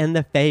decks me in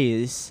the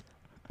face.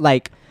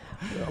 Like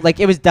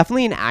it was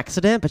definitely an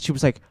accident, but she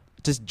was like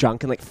just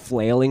drunk and like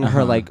flailing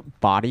her like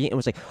body, and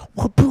was like,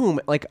 whoa,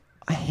 boom! Like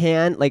a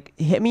hand like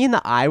hit me in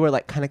the eye, where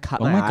like kind of cut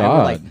my eye.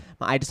 Where, like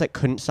my eye just like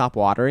couldn't stop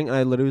watering, and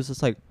I literally was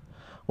just like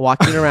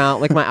walking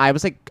around. Like my eye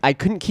was like I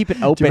couldn't keep it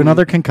open. Do you have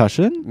another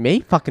concussion? May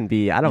fucking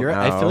be. I don't know.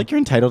 I feel like you're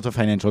entitled to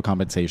financial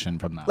compensation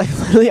from that. Like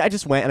literally, I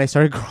just went and I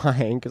started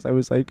crying because I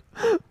was like,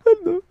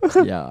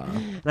 yeah.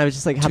 And I was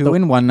just like, two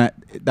in one night.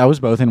 That was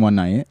both in one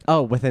night.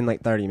 Oh, within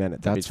like 30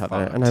 minutes of each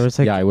other. Fucked. And I was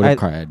like, yeah, I would have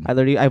cried.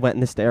 I went in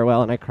the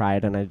stairwell and I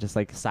cried, and I just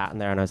like sat in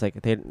there, and I was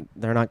like,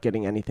 they're not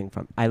getting anything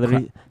from. I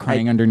literally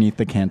crying underneath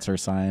the cancer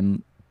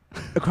sign.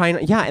 Crying,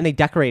 yeah, and they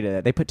decorated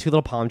it. They put 2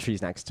 little palm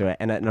trees next to it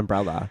and an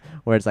umbrella,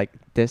 where it's like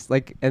this,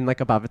 like, and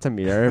like above it's a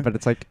mirror, but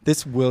it's like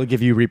this will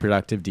give you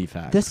reproductive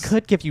defects. This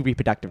could give you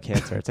reproductive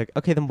cancer. It's like,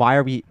 okay, then why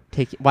am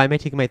I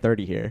taking my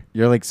 30 here?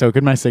 You're like, so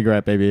could my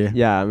cigarette, baby.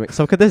 Yeah, I'm like,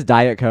 so could this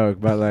Diet Coke,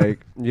 but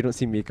like you don't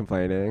see me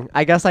complaining.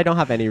 I guess I don't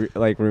have any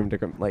like room to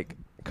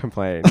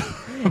complain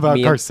about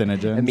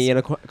carcinogens. And me in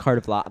a cart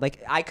of law.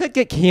 Like I could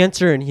get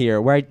cancer in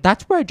here,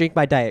 that's where I drink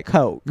my Diet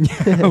Coke.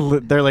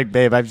 They're like,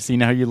 babe, I've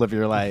seen how you live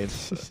your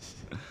life.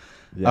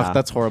 Yeah.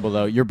 That's horrible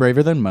though. You're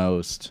braver than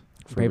most.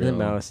 Braver than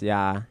most,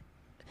 yeah.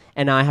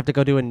 And now I have to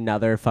go do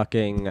another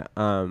fucking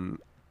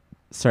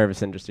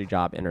service industry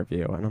job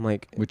interview, and I'm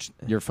like, which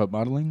you're foot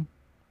modeling?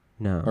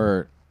 No.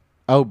 Or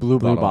blue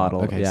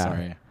bottle. Okay, yeah.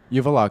 Sorry. You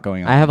have a lot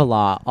going on. I have a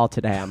lot all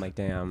today. I'm like,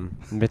 damn,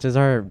 bitches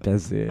are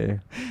busy.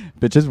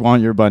 Bitches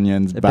want your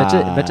bunions bad.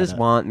 Bitches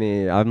want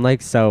me. I'm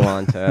like so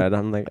wanted.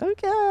 I'm like,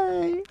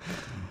 okay.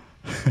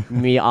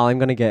 Me, all I'm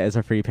gonna get is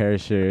a free pair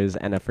of shoes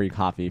and a free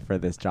coffee for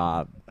this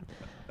job.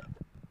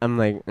 I'm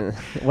like,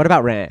 what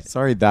about rent?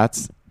 Sorry,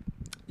 that's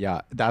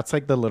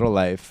like the little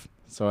life.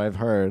 So I've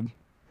heard.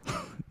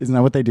 Isn't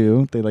that what they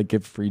do? They like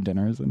give free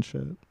dinners and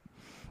shit.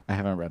 I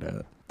haven't read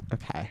it.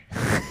 Okay.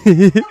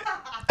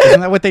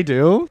 Isn't that what they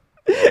do?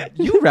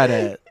 You read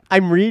it.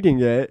 I'm reading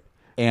it.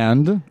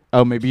 And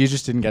maybe you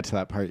just didn't get to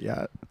that part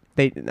yet.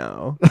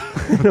 No.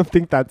 I don't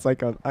think that's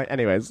like a.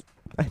 Anyways,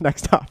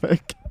 next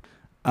topic.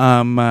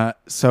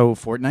 So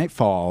Fortnite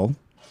Fall.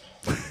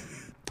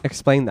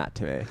 Explain that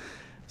to me.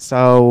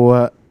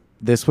 So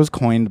this was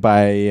coined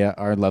by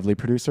our lovely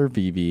producer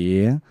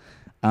Vivi.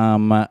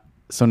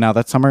 So now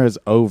that summer is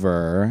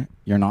over,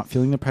 you're not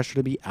feeling the pressure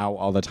to be out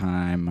all the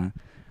time,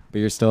 but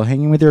you're still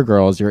hanging with your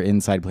girls. You're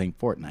inside playing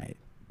Fortnite,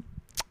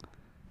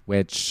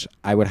 which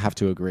I would have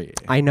to agree.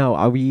 I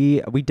know.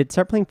 We did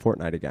start playing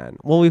Fortnite again.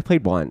 Well, we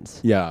played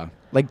once. Yeah,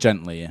 like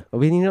gently.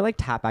 We need to like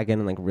tap back in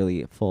and like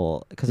really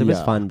full, because it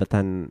was fun, but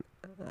then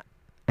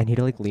I need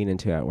to like lean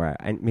into it where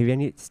maybe I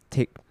need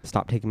to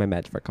stop taking my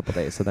meds for a couple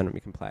days, so then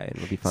we can play and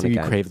it'll be fun again.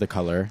 So you crave the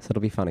color. So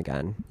it'll be fun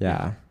again.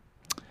 Yeah.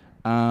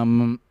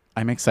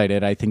 I'm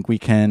excited. I think we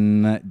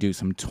can do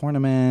some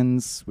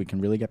tournaments. We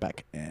can really get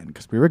back in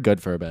because we were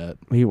good for a bit.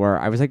 We were.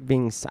 I was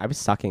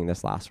sucking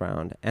this last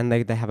round, and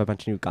they have a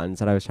bunch of new guns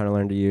that I was trying to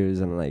learn to use,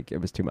 and like it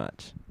was too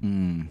much.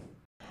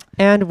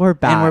 And we're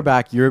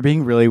back. You were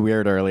being really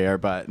weird earlier,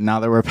 but now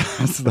that we're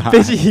past that,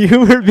 bitch, you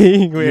were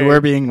being weird. You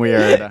were being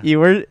weird. you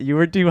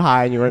were too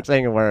high and you weren't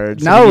saying a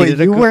word. No,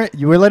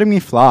 you were letting me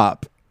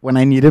flop when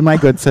I needed my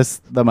good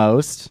sis the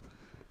most.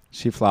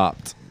 She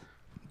flopped.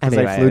 Because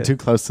I flew too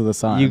close to the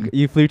sun.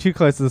 You flew too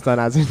close to the sun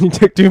as you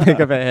took too big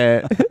of a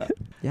hit.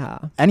 Yeah.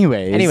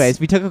 Anyways,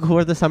 we took a cool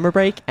of the summer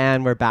break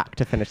and we're back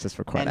to finish this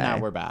recording. And now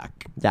we're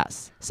back.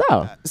 Yes.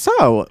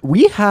 So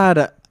we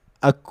had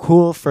a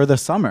cool for the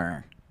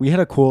summer. We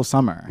had a cool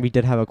summer. We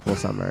did have a cool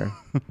summer,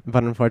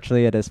 but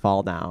unfortunately it is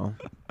fall now.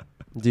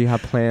 Do you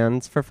have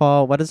plans for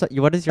fall? What is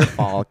your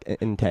fall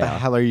entail? What the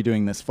hell are you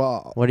doing this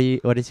fall? What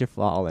is your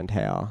fall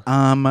entail?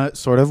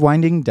 Sort of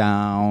winding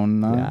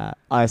down. Yeah.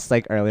 Us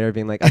like earlier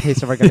being like, okay,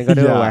 so we're gonna go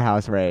to a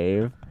warehouse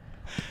rave.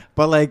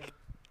 But like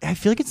I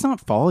feel like it's not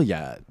fall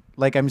yet.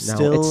 Like it's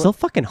still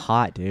fucking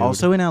hot, dude.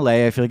 Also in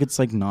LA, I feel like it's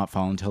like not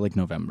fall until like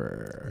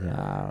November.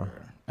 Yeah.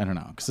 I don't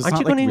know. Because it's Aren't not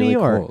you like going to really New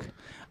York? cold.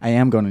 I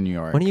am going to New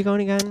York. When are you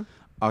going again?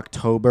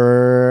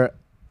 October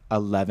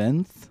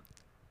 11th.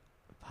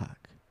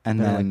 Fuck.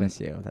 And I then miss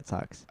you. That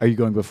sucks. Are you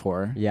going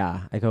before?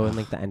 Yeah, I go in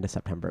like the end of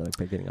September, like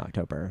beginning of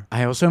October.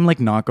 I also am like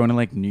not going to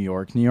like New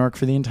York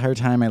for the entire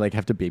time. I like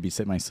have to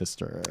babysit my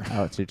sister.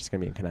 Oh, so you're just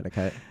gonna be in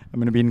Connecticut? I'm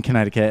gonna be in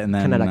Connecticut and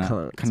then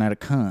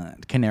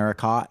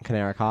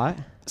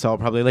Connecticut. So I'll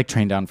probably like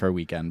train down for a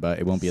weekend, but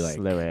it won't be like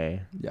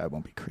Slowy. Yeah, it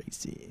won't be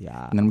crazy.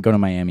 Yeah. And then I'm going to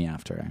Miami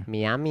after.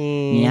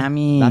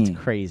 Miami. That's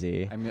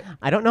crazy.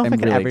 I don't know if I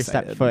could really ever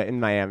excited. step foot in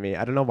Miami.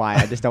 I don't know why.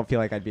 I just don't feel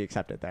like I'd be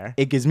accepted there.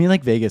 It gives me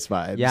like Vegas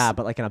vibes. Yeah,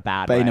 but like in a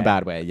bad way. But in a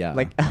bad way, yeah.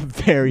 Like a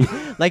very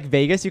like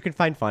Vegas you can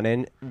find fun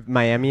in.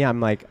 Miami,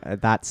 I'm like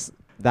that's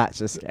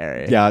just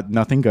scary. Yeah,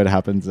 nothing good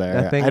happens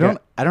there.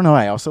 I don't know.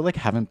 I also like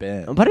haven't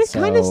been. But it's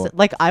kind of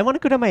like I want to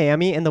go to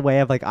Miami in the way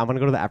of like I want to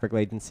go to the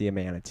Everglades and see a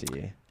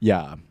manatee.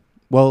 Yeah.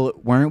 Well,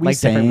 weren't we like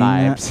saying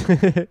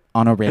vibes.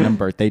 on a random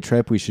birthday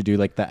trip we should do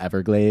like the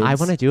Everglades? I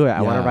want to do it.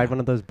 I want to ride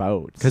one of those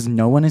boats. Because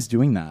no one is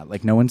doing that.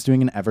 Like no one's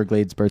doing an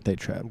Everglades birthday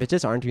trip.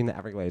 Bitches aren't doing the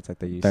Everglades like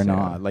they used to. They're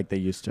not like they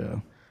used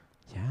to.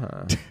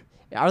 Yeah.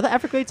 Are the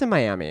Everglades in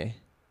Miami?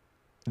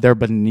 They're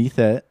beneath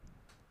it.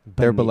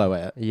 They're below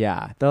it.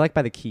 Yeah. They're like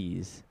by the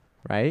Keys,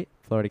 right?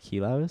 Florida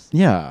Kilos.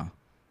 Yeah.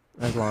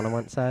 As Lana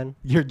once said.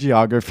 Your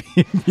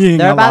geography being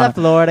They're by the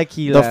Florida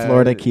Kilos. The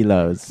Florida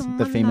Kilos.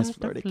 The famous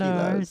Florida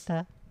Kilos.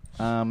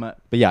 But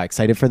yeah,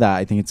 excited for that.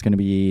 I think it's going to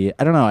be,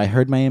 I don't know. I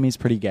heard Miami's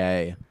pretty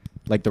gay.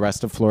 Like the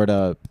rest of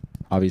Florida,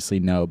 obviously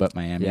no, but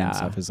Miami and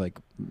stuff is like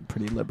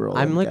pretty liberal.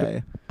 I'm like,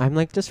 gay. I'm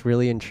like just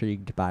really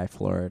intrigued by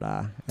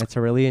Florida. It's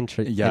a really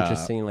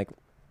interesting like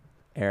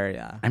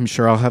area. I'm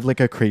sure I'll have like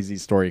a crazy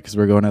story because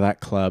we're going to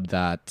that club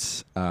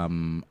that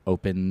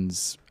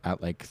opens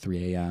at like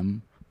 3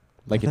 a.m.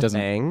 Like it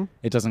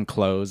doesn't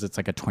close. It's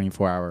like a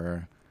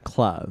 24-hour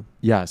club.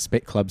 Yeah,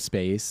 club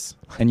space.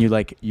 And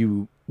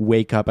you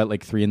wake up at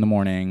like 3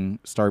 a.m,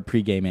 start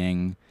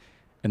pre-gaming,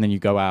 and then you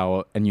go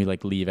out and you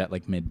like leave at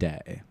like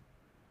midday.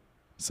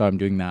 So I'm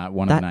doing that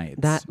one of the nights.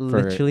 That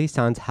literally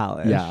sounds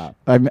hellish. Yeah,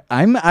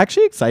 I'm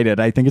actually excited.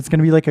 I think it's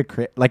gonna be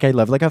like I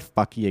love like a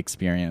fucky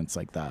experience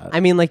like that.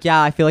 I mean, like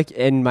I feel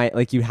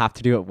like you have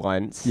to do it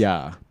once.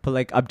 Yeah, but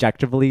like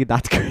objectively,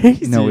 that's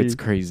crazy. No, it's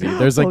crazy.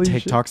 There's like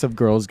TikToks of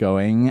girls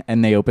going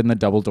and they open the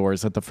double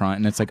doors at the front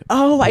and it's like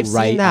I've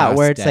seen that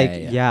where it's like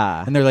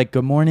and they're like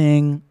good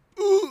morning.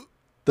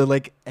 The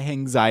like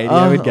anxiety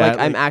I would get. Like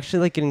I'm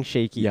actually like getting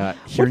shaky. Yeah,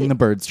 hearing the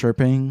birds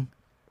chirping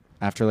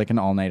after like an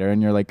all-nighter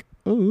and you're like,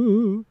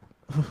 ooh.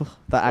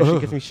 That actually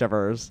gives me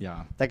shivers.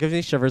 Yeah. That gives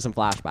me shivers and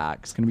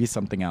flashbacks. It's going to be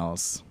something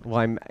else. Well,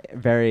 I'm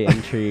very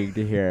intrigued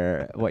to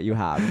hear what you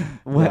have.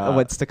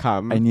 What's to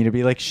come. I need to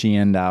be like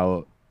Shein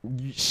out.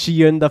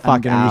 Shein the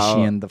fuck out. I'm going to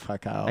be Shein the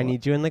fuck out. I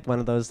need you in like one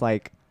of those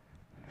like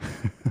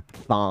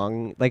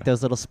thong, like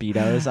those little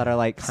Speedos that are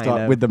like kind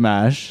of. with the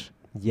mesh.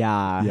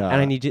 Yeah. And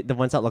I need you, the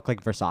ones that look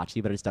like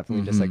Versace, but it's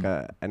definitely just like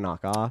a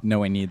knockoff.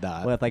 No, I need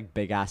that. With like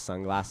big ass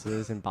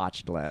sunglasses and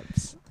botched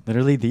lips.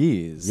 Literally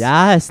these.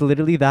 Yes,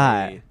 literally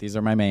that. Hey, these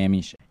are my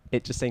Miami shit.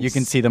 It just saying you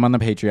can see them on the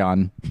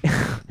Patreon.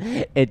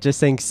 It just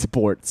saying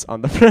sports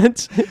on the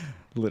front.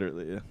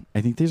 Literally.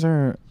 I think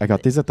I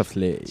got these at the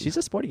Flea. She's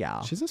a sporty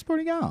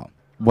gal.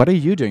 What are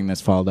you doing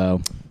this fall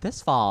though?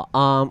 This fall?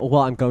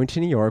 Well, I'm going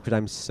to New York, which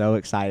I'm so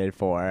excited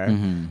for.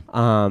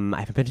 Mm-hmm. I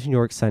haven't been to New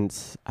York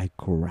since I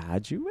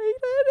graduated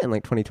in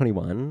like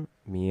 2021.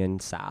 Me and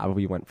Sav,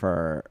 we went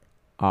for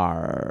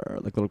our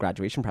like little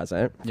graduation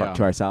present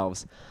to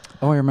ourselves.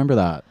 Oh, I remember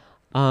that.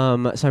 So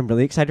I'm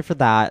really excited for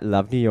that.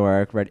 Love New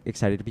York.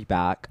 Excited to be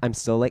back. I'm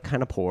still like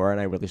kind of poor and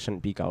I really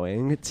shouldn't be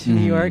going to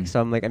New York. So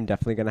I'm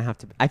definitely going to have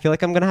to, I feel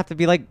like I'm going to have to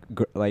be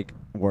like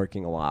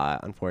working a lot,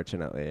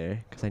 unfortunately,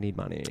 because I need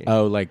money.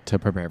 Oh, like to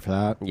prepare for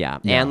that? Yeah.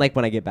 And like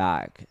when I get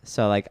back.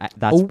 So like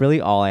that's really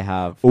all I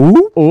have.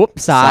 Ooh.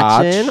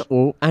 Sachin.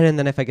 Ooh. And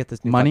then if I get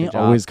this new money job,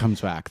 always comes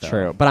back though.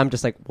 True. But I'm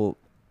just like, well,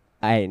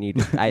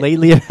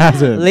 lately it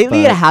hasn't.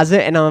 It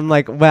hasn't. And I'm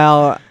like,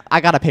 well, I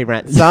got to pay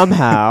rent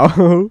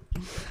somehow.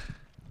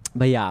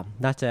 But yeah,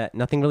 that's it.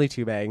 Nothing really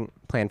too big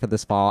planned for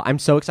this fall. I'm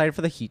so excited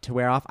for the heat to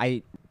wear off.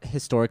 I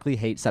historically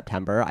hate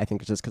September. I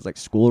think it's just because like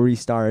school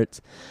restarts.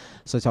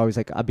 So it's always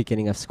like a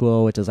beginning of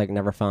school, which is like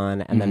never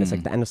fun. And then it's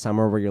like the end of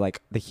summer where you're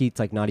like, the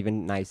heat's like not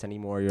even nice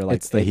anymore. You're like,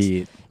 it's the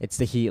heat. It's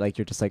the heat. Like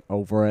you're just like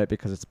over it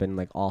because it's been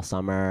like all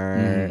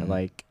summer.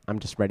 Like I'm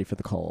just ready for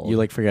the cold. You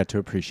like forget to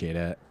appreciate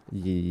it.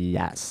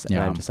 Yes. Yeah.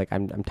 And I'm just like,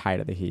 I'm tired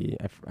of the heat.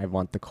 I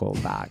want the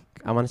cold back.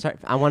 I want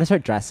to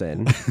start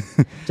dressing.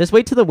 Just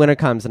wait till the winter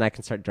comes and I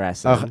can start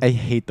dressing. Oh, I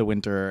hate the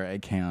winter. I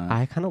can't.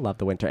 I kind of love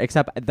the winter,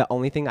 except the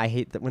only thing I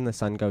hate that when the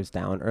sun goes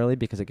down early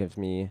because it gives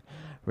me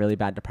really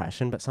bad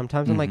depression. But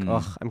sometimes I'm like,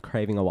 ugh, I'm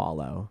craving a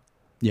wallow.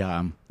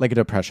 Yeah, like a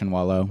depression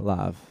wallow.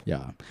 Love.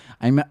 Yeah,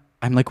 I'm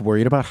like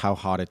worried about how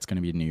hot it's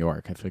gonna be in New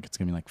York. I feel like it's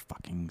gonna be like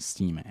fucking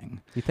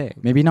steaming. You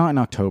think? Maybe not in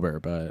October,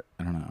 but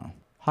I don't know.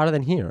 Hotter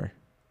than here.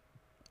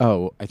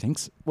 Oh, I think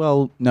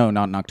well, no,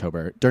 not in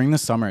October. During the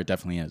summer, it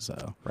definitely is,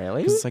 though.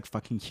 Really? Because it's like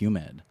fucking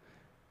humid.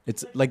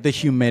 It's like the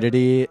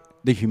humidity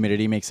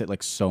makes it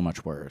like so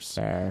much worse.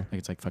 Fair. Like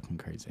it's like fucking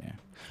crazy.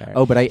 Fair.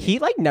 Oh, but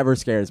heat like never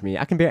scares me.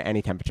 I can bear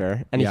any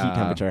temperature, any heat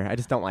temperature. I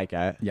just don't like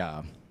it.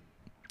 Yeah.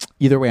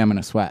 Either way, I'm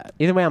gonna sweat.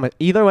 Either way,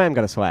 I'm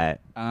gonna sweat.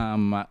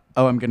 Oh,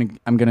 I'm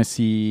gonna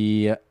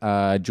see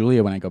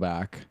Julia when I go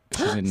back.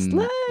 She's in,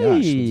 Slay! Yeah,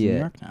 she's in New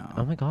York now.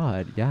 Oh my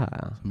god, yeah.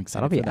 I'm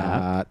excited That'll be for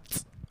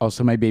that.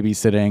 Also, my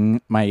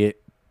babysitting, my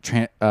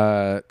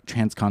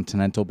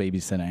transcontinental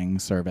babysitting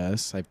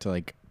service. I have to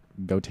like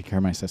go take care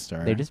of my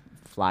sister. They just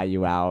fly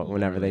you out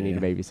whenever they need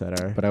a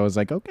babysitter. But I was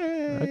like,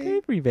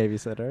 okay, free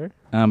babysitter.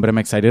 But I'm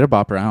excited to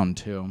bop around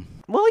too.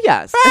 Well,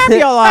 yes.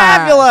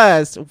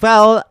 Fabulous.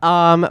 Well,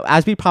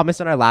 as we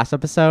promised in our last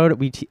episode,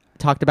 we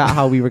talked about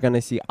how we were going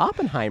to see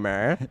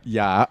Oppenheimer.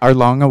 Yeah, our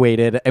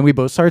long-awaited, and we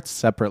both started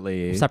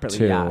separately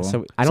too. Yeah.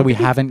 So we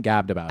haven't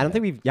gabbed about it. I don't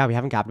think we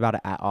haven't gabbed about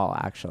it at all,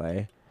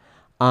 actually.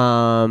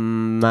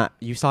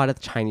 You saw it at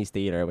the Chinese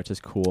theater, which is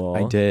cool.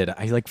 I did.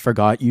 I like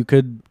forgot you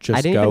could just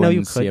I didn't go even know and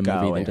you see a could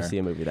movie go there. and see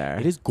a movie there.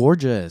 It is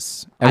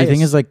gorgeous.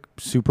 Everything is like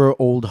super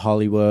old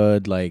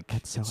Hollywood. Like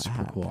That's so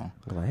super cool.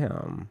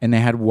 Glam. And they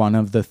had one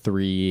of the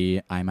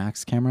 3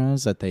 IMAX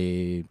cameras that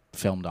they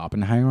filmed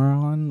Oppenheimer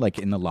on, like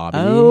in the lobby.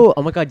 Oh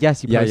my God!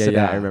 Yes, you Yeah, posted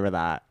yeah. it. I remember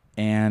that.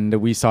 And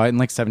we saw it in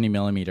like 70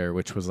 millimeter,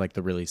 which was like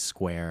the really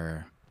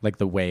square, like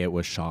the way it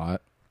was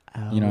shot.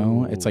 Oh. You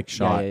know, it's like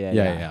shot.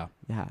 Yeah.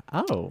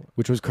 Oh,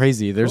 Which was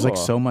crazy. There's like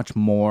Cool. so much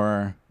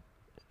more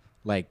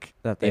like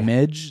That they-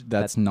 image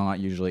that's not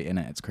usually in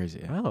it. It's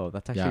crazy. oh,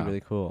 that's actually Yeah.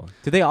 really cool.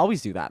 Do they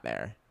always do that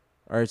there,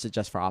 or is it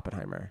just for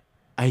Oppenheimer?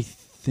 I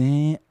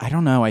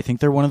don't know. I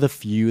think they're one of the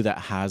few that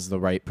has the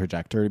right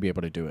projector to be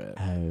able to do it.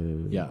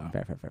 Oh, Yeah.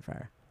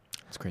 Fair.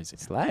 It's crazy.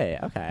 Slay.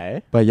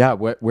 Okay. But yeah,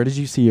 where did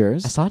you see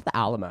yours? I saw it at the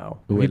Alamo.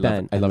 Ooh, We've I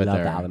love it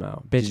there. the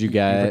Alamo. Did you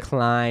get-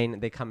 recline?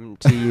 They come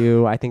to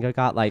you. I think I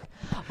got like,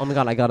 oh my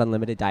God, I got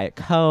unlimited Diet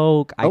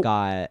Coke. Oh.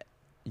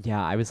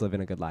 I was living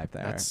a good life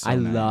there. That's so I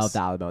nice. love the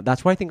Alamo.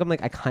 That's why I think I'm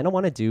like, I kind of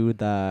want to do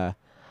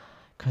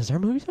because their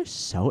movies are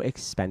so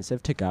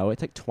expensive to go.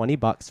 It's like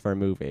 $20 for a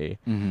movie,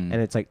 Mhm.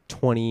 and it's like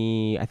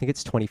I think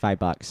it's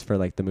 $25 for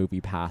like the movie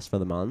pass for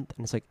the month,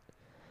 and it's like,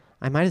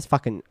 I might as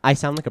fucking. I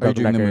sound like a Are you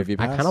broken doing the record. movie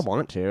I pass? kind of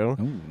want to.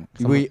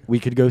 Ooh. We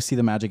could go see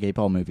the Magic 8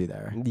 Ball movie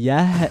there.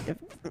 Yeah.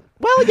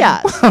 Well,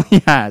 yes.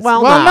 Yes.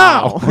 Well,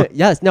 no. no.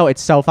 Yes, no,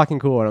 it's so fucking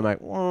cool, and I'm like,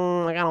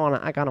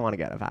 I kind of want to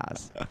get a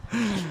pass.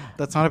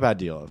 That's not a bad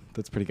deal.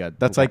 That's pretty good.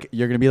 That's like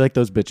you're gonna be like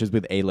those bitches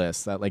with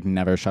A-lists that like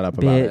never shut up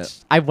about it.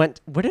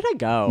 Where did I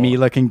go? Me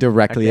looking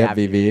directly at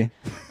Vivi.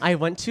 I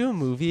went to a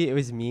movie. It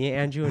was me,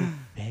 Andrew, and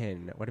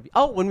Finn.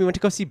 When we went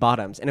to go see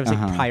Bottoms, and it was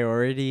like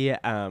priority,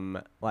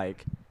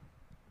 like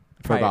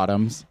For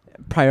Bottoms.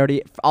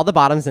 priority for all the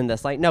bottoms in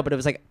this. Like no, but it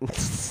was like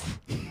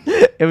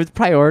it was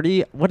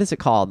priority. What is it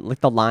called? Like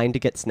the line to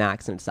get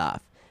snacks and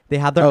stuff. They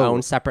had their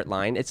own separate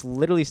line. It's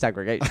literally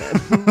segregation.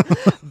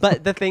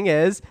 But the thing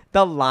is,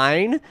 the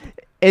line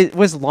it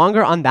was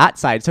longer on that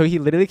side, so he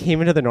literally came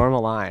into the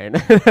normal line.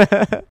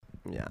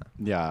 Yeah.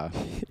 Yeah.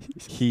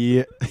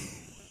 He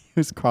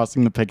was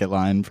crossing the picket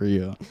line for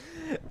you.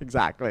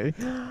 Exactly.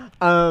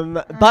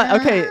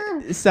 But okay,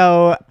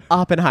 so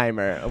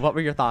Oppenheimer, what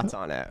were your thoughts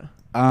on it?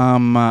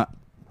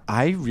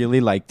 I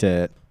really liked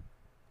it.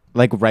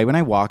 Like right when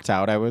I walked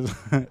out, I was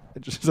I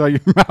just saw your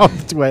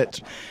mouth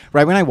twitch.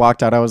 Right when I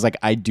walked out, I was like,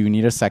 I do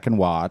need a second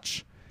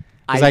watch.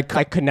 I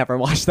could never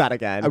watch that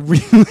again.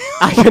 Really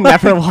I could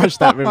never watch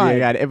that movie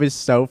again. It was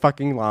so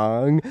fucking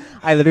long.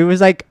 I literally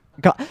was like,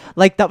 that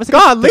was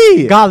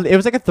like it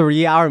was like a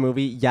 3-hour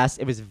movie. Yes,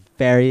 it was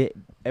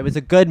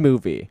a good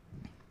movie.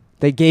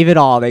 They gave it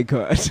all they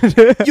could.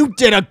 You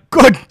did a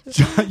good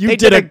job. They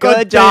did a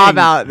good job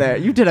out there.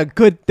 You did a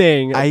good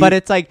thing. But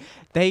it's like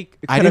I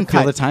didn't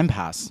feel the time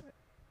pass.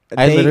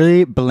 I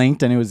literally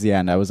blinked and it was the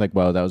end. I was like,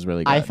 whoa, that was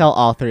really good. I felt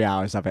all 3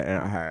 hours of it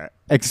and it hurt.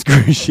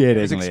 Excruciating.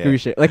 It was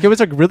excruciating. Like it was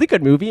a really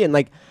good movie and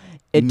like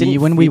it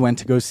didn't. When we went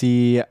to go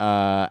see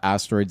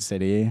Asteroid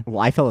City. Well,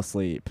 I fell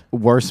asleep.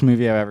 Worst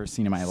movie I've ever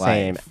seen in my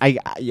Same.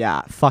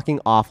 life. Fucking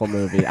awful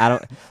movie.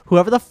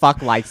 Whoever the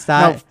fuck likes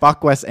that. No,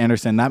 fuck Wes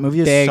Anderson. That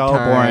movie is so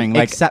boring.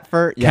 Like, except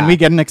for can we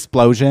get an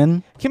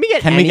explosion? Can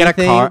we get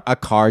a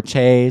car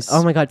chase?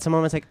 Oh my God!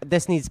 Someone was like,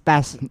 "This needs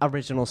best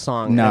original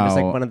song." No, and it was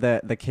like one of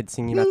the kids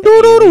singing about the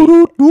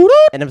alien.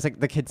 And it was like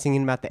the kid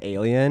singing about the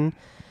alien,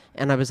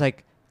 and I was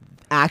like.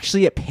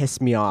 Actually, it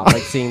pissed me off,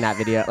 like seeing that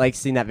video,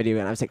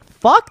 and I was like,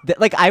 "Fuck!"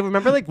 Like, I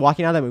remember like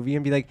walking out of that movie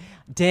and be like,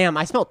 "Damn,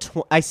 I spent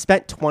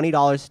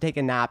 $20 to take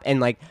a nap and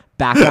like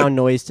background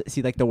noise to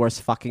see like the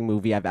worst fucking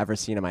movie I've ever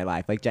seen in my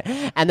life." Like,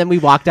 and then we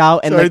walked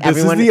out and like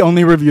everyone. This is the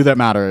only review that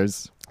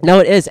matters. No,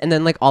 it is. And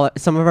then like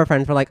some of our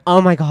friends were like,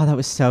 "Oh my God, that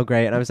was so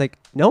great," and I was like,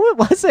 "No, it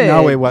wasn't.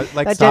 No, it was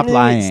like stop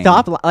lying.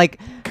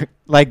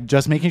 Like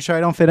just making sure I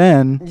don't fit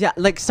in." Yeah,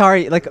 like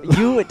sorry, like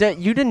you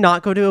did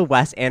not go to a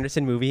Wes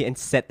Anderson movie and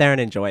sit there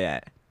and enjoy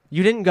it.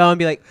 You didn't go and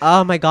be like,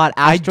 oh my god,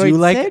 Asteroid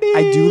City.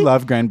 I do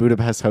love Grand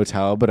Budapest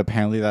Hotel, but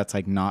apparently that's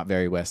like not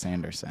very Wes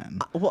Anderson.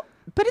 Well,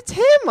 but it's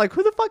him. Like,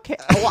 who the fuck?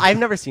 Well, I've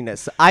never seen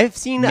this. I've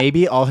seen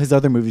maybe all his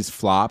other movies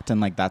flopped, and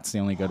like that's the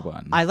only good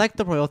one. I like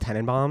the Royal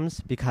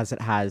Tenenbaums because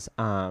it has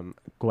Gwyneth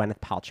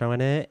Paltrow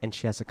in it, and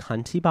she has a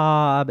cunty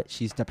bob.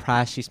 She's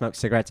depressed. She smokes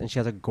cigarettes, and she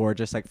has a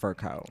gorgeous like fur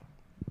coat.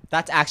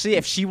 That's actually,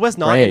 if she was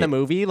not in the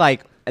movie,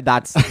 like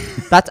that's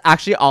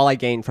actually all I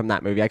gained from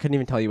that movie. I couldn't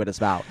even tell you what it's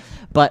about,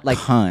 but like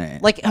I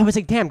was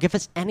like, damn, give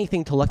us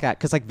anything to look at,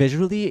 because like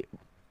visually,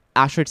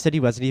 Asteroid City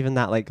wasn't even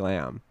that like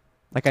glam.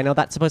 Like, I know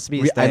that's supposed to be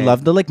his thing. I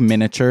love the like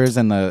miniatures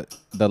and the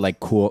like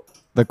cool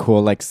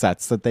like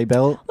sets that they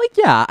built. Like,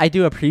 yeah, I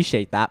do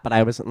appreciate that, but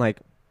I wasn't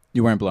like,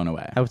 you weren't blown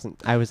away. I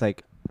was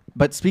like,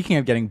 but speaking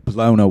of getting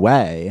blown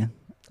away,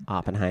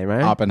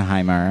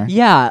 Oppenheimer.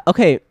 Yeah.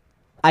 Okay.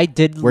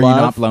 Were you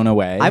not blown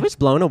away? I was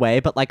blown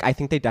away, but like I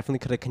think they definitely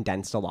could have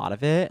condensed a lot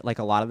of it. Like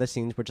a lot of the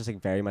scenes were just like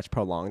very much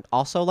prolonged.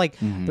 Also, like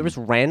there was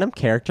random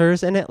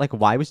characters in it. Like,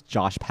 why was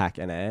Josh Peck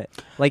in it?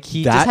 Like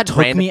that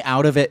took me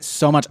out of it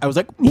so much. I was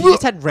like, he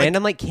just had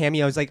random like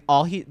cameos. Like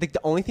the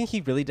only thing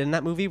he really did in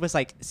that movie was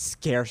like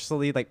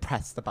scarcely like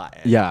press the button.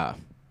 Yeah.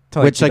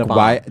 Which like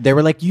why they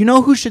were like, you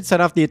know who should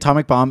set off the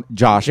atomic bomb?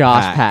 Josh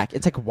Peck.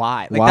 It's like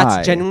why? Like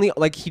that's genuinely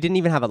like he didn't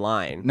even have a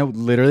line. No,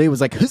 literally it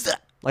was like, who's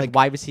that? Like,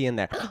 why was he in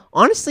there?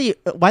 Honestly,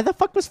 why the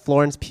fuck was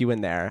Florence Pugh in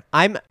there?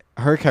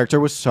 Her character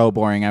was so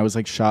boring. I was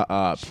like, shut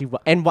up.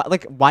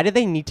 Why did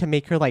they need to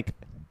make her like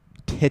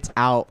tits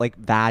out, like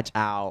vag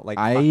out, like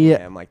fuck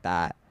him like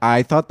that?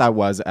 I thought that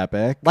was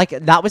epic. Like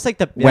that was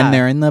like when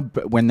they're in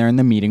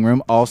the meeting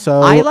room. Also,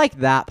 I like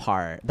that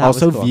part. That was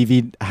cool.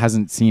 Vivi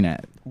hasn't seen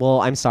it.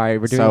 Well, I'm sorry,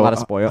 we're doing a lot of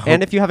spoil.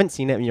 And if you haven't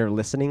seen it and you're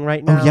listening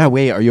right now, oh yeah,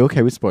 wait, are you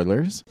okay with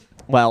spoilers?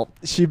 Well,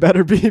 she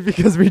better be,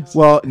 because we.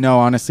 Well, no,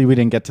 honestly, we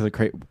didn't get to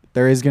the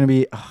There is going to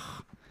be.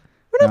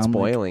 We're not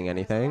spoiling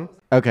anything.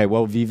 Okay,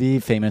 well, Vivi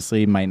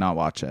famously might not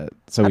watch it,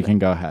 so we can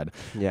go ahead.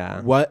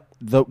 Yeah.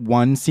 The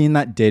one scene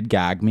that did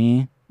gag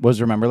me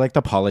was, remember, like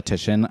the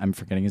politician? I'm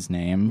forgetting his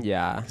name.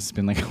 Yeah. It's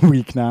been like a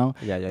week now.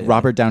 Yeah.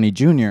 Robert Downey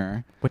Jr.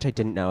 Which I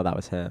didn't know that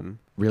was him.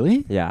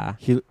 Really? Yeah.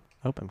 He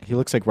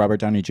looks like Robert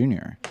Downey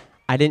Jr.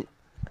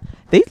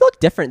 They look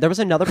different. There was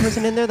another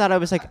person in there that I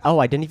was like, oh,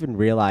 I didn't even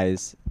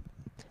realize.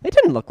 It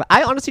didn't look like.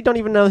 I honestly don't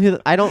even know who.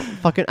 I don't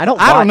know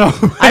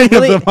who any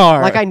of them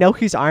are. Like, I know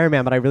he's Iron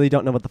Man, but I really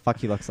don't know what the fuck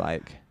he looks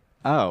like.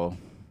 Oh.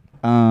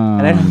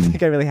 And I don't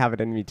think I really have it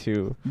in me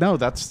too. No,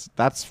 that's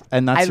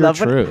your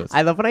truth.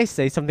 I love when I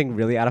say something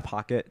really out of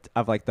pocket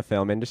of like the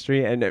film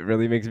industry, and it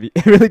really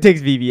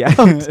takes Vivi out.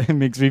 It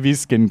makes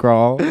Vivi's skin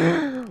crawl.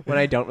 When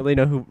I don't really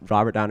know who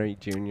Robert Downey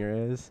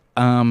Jr. is.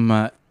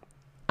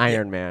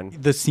 Iron Man.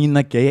 The scene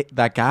that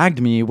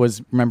gagged me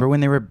was, remember when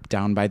they were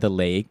down by the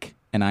lake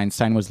and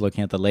Einstein was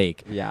looking at the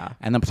lake? Yeah.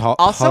 And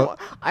also,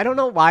 I don't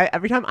know why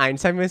every time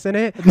Einstein was in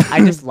it,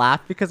 I just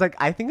laugh, because like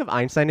I think of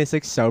Einstein as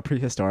like so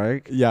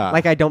prehistoric. Yeah.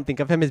 Like I don't think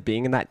of him as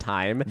being in that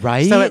time.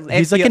 Right? So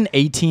he's like an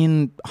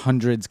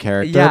 1800s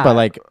character, but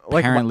like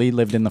apparently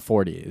lived in the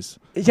 40s.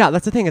 Yeah,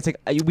 that's the thing. It's like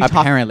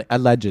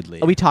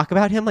allegedly. We talk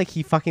about him like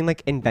he fucking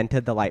like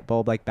invented the light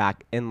bulb like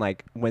back in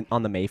like when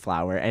on the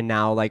Mayflower, and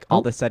now like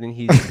all of a sudden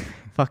he's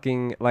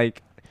fucking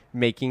like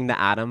making the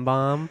atom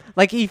bomb.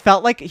 Like he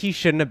felt like he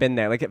shouldn't have been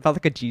there. Like it felt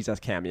like a Jesus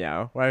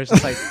cameo, where I was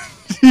just like,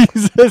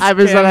 I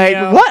was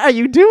like, what are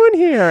you doing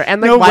here?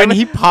 And like, when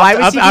he popped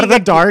up out of the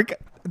dark,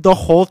 the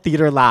whole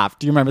theater laughed.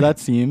 Do you remember that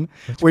scene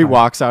where he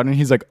walks out and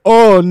he's like,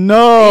 oh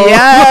no?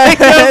 Yeah.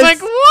 I was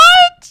like,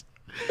 what?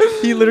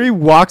 He literally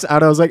walks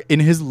out. I was like, in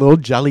his little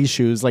jelly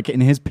shoes, like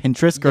in his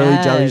Pinterest girly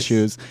jelly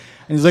shoes,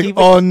 and he's like,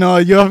 oh no,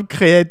 you have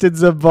created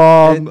the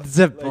bomb.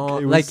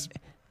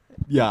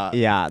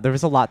 Yeah, there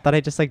was a lot that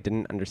I just like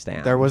didn't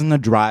understand. There wasn't a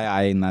dry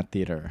eye in that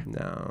theater.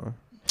 No.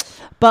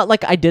 But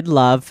like I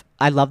love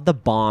the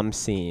bomb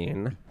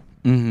scene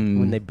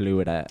when they blew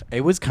it at.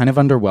 It was kind of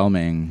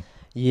underwhelming.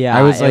 Yeah,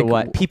 I was like,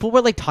 what people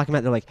were like talking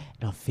about. They're like,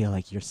 it'll feel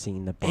like you're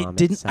seeing the bomb. It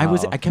didn't.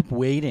 Itself. I kept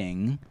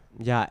waiting.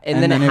 Yeah,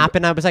 and then it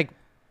happened. I was like,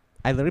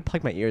 I literally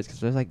plugged my ears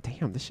because I was like,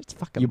 damn, this shit's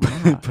fucking. You put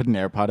an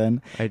AirPod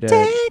in. I did.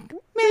 Take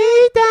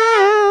me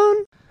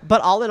down.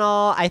 But all in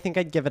all, I think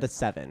I'd give it a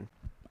 7.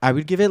 I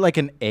would give it like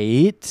an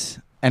 8,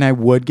 and I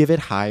would give it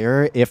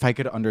higher if I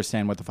could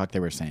understand what the fuck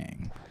they were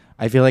saying.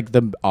 I feel like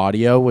the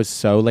audio was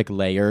so like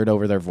layered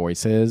over their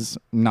voices.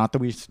 Not that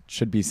we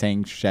should be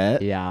saying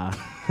shit. Yeah.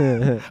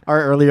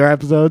 Our earlier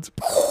episodes.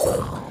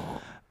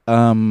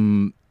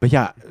 But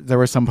yeah, there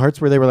were some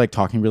parts where they were like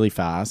talking really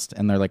fast,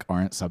 and there like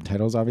aren't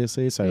subtitles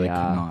obviously, so I like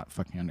could not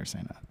fucking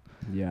understand it.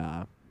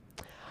 Yeah.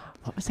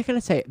 What was I gonna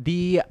say?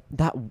 The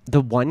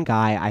one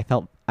guy I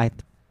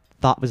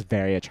thought was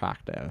very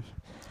attractive.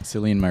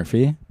 Cillian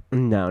Murphy?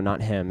 No,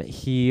 not him.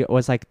 He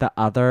was like the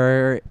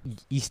other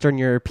Eastern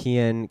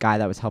European guy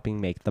that was helping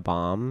make the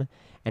bomb,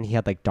 and he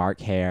had like dark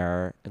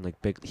hair and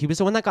like big. He was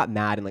the one that got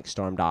mad and like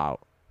stormed out.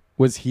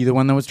 Was he the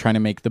one that was trying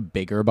to make the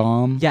bigger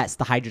bomb? Yes,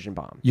 the hydrogen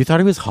bomb. You thought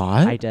he was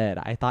hot? I did.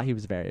 I thought he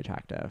was very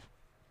attractive.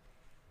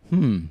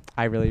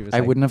 I really was. I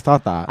wouldn't have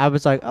thought that. I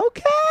was like,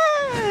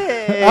 okay.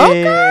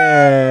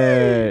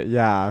 Okay.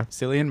 Yeah.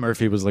 Cillian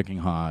Murphy was looking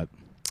hot.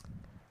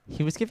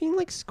 He was giving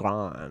like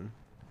scrawn.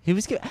 He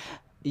was giving.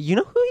 You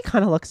know who he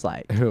kind of looks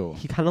like? Who?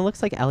 He kind of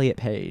looks like Elliot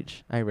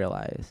Page. I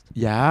realized.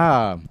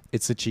 Yeah,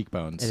 it's the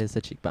cheekbones. It is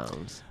the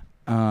cheekbones.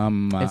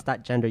 It's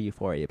that gender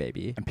euphoria,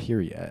 baby.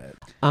 Period.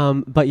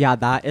 But yeah,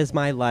 that is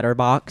my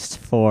letterboxd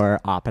for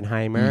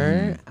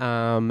Oppenheimer.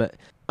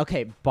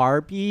 Okay,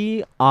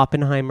 Barbie,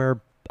 Oppenheimer.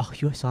 Oh,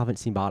 you still haven't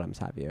seen Bottoms,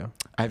 have you?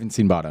 I haven't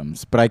seen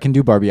Bottoms, but I can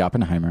do Barbie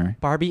Oppenheimer.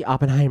 Barbie,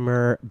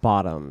 Oppenheimer,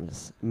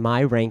 Bottoms.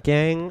 My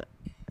ranking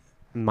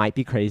might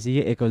be crazy.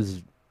 It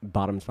goes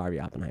Bottoms, Barbie,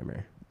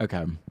 Oppenheimer.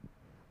 Okay,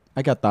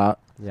 I get that.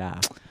 Yeah,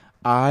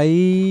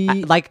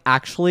 I like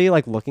actually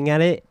like looking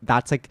at it.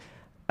 That's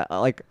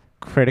like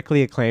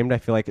critically acclaimed. I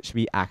feel like it should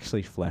be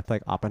actually flipped.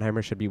 Like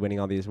Oppenheimer should be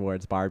winning all these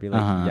awards. Barbie,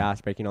 like yeah,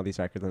 it's breaking all these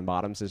records, and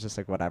Bottoms is just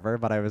like whatever.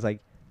 But I was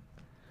like,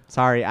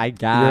 sorry, I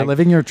gagged. You're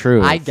living your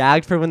truth. I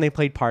gagged for when they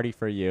played Party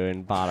for You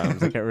in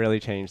Bottoms. Like it really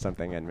changed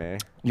something in me.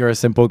 You're a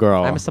simple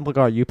girl. I'm a simple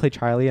girl. You play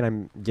Charlie, and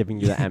I'm giving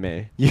you the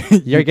Emmy.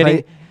 You're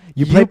getting.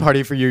 You play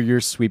Party for You.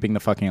 You're sweeping the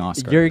fucking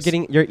Oscars.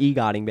 You're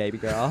EGOTing, baby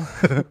girl.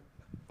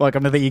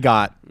 Welcome to the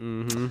EGOT.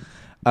 Mm-hmm.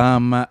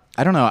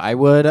 I don't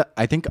know.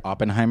 I think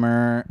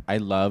Oppenheimer. I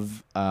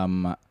love.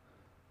 You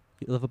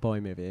love a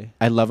boy movie.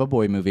 I love a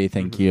boy movie.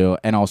 Thank you.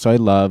 And also, I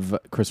love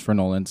Christopher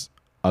Nolan's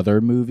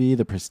other movie,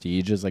 The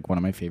Prestige, is like one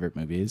of my favorite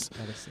movies.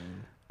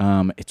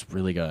 It's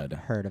really good.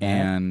 Heard of it.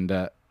 And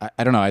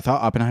I don't know. I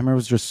thought Oppenheimer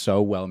was just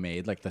so well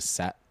made. Like the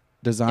set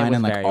design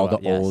and like all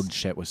the old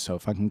shit was so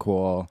fucking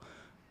cool.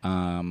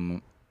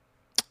 I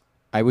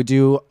would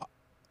do.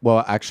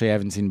 Well, actually, I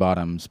haven't seen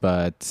Bottoms,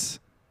 but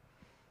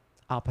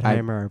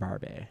Oppenheimer or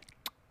Barbie?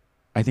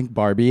 I think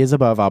Barbie is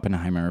above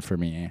Oppenheimer for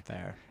me.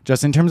 Fair.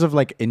 Just in terms of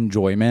like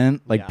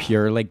enjoyment, like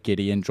pure like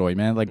giddy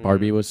enjoyment. Like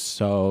Barbie was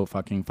so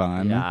fucking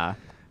fun. Yeah.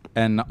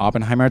 And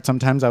Oppenheimer,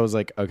 sometimes I was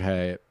like,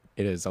 okay,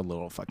 it is a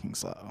little fucking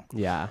slow.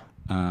 Yeah.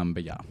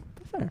 But yeah.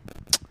 Fair.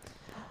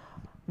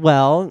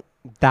 Well,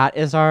 that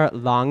is our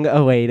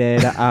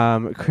long-awaited,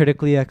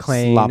 critically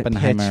acclaimed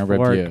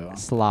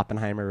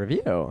Sloppenheimer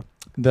review.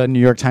 The New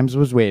York Times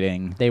was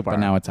waiting. They were. But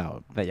now it's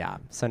out. But yeah.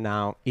 So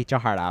now, eat your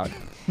heart out.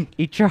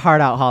 Eat your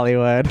heart out,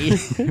 Hollywood.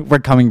 We're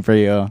coming for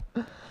you.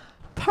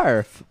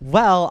 Perf.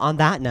 Well, on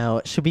that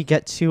note, should we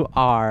get to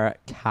our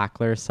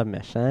cackler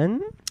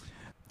submission?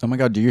 Oh my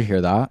God, do you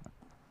hear that?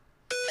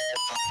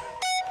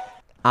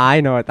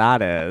 I know what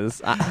that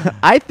is.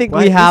 I think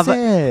we have.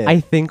 I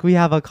think we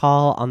have a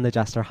call on the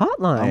Jester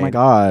hotline. Oh my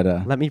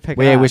God! Let me pick.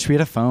 Wait, it up. I wish we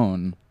had a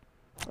phone.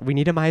 We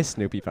need my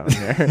Snoopy phone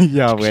here.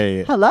 Yeah,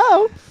 wait.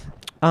 Hello.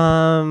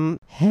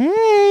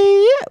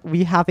 Hey,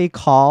 we have a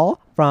call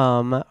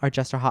from our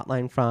Jester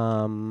hotline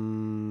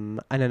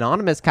from an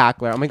anonymous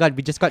cackler. Oh my God,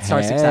 we just got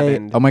star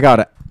 67. Oh my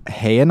God.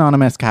 Hey,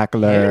 anonymous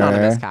cackler. Hey,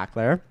 anonymous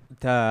cackler.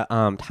 The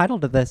title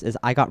to this is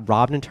 "I got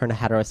robbed and turned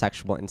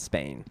heterosexual in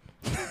Spain."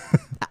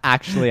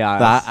 Actually,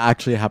 that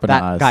actually happened to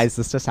us. Guys,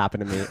 this just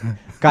happened to me.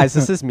 Guys,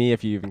 this is me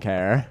if you even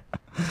care.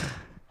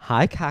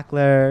 Hi,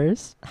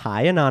 cacklers.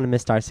 Hi,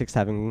 anonymous star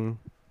 67.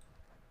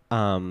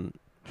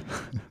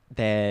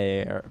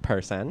 Their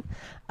person.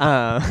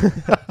 Okay.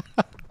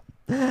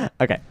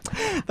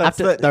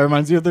 That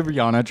reminds me of the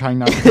Rihanna trying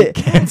not to get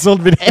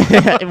canceled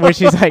video. Where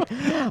she's like,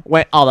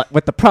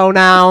 with the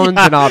pronouns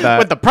and all that.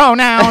 With the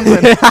pronouns.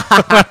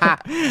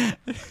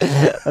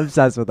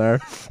 Obsessed with her.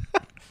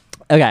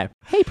 Okay.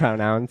 Hey,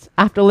 pronouns.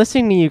 After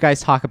listening to you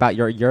guys talk about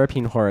your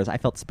European horrors, I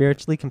felt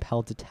spiritually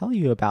compelled to tell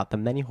you about the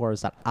many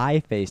horrors that I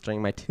faced during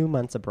my 2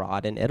 months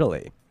abroad in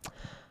Italy.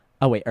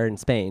 Oh, wait, or in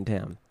Spain.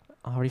 Damn.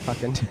 Already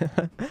fucking.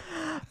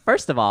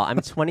 First of all, I'm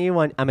a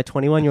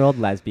 21-year-old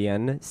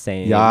lesbian.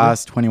 Same.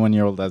 Yes,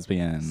 21-year-old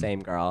lesbian.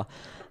 Same girl.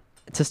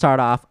 To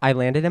start off, I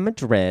landed in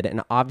Madrid,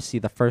 and obviously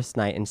the first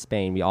night in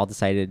Spain, we all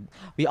decided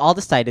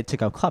to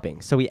go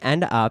clubbing. So we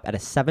end up at a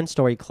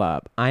 7-story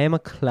club. I am a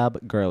club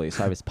girly,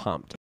 so I was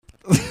pumped.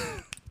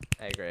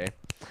 I agree.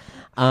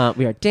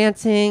 We are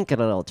dancing, get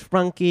a little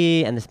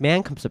drunky, and this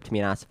man comes up to me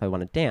and asks if I want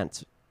to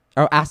dance,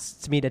 or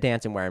asks me to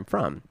dance and where I'm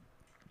from.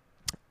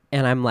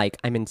 And I'm like,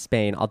 I'm in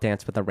Spain. I'll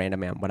dance with a random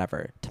man,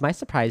 whatever. To my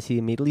surprise, he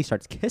immediately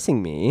starts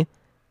kissing me.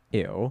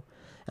 Ew.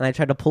 And I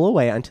tried to pull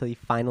away until he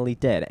finally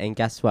did. And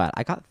guess what?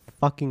 I got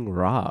fucking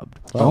robbed.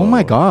 Whoa. Oh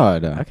my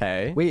God.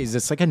 Okay. Wait, is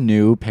this like a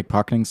new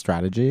pickpocketing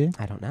strategy?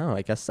 I don't know.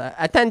 I guess.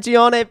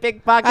 Attenzione,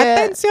 pickpocket.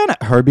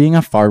 Attenzione. Her being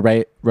a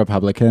far-right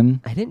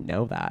Republican. I didn't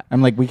know that.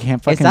 I'm like, we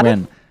can't fucking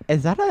win.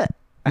 Is that a...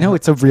 No,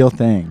 it's a real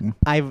thing.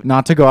 I've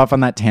not to go off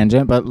on that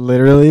tangent, but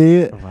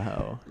literally,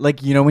 wow.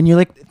 Like, you know, when you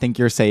like think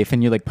you're safe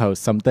and you like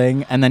post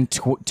something, and then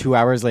 2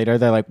 hours later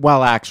they're like,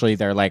 well, actually,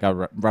 they're like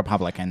a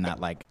Republican that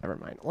like. Never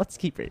mind. Let's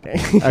keep reading.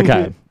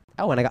 Okay.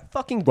 Oh, and I got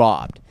fucking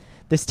robbed.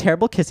 This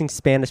terrible kissing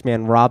Spanish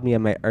man robbed me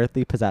of my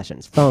earthly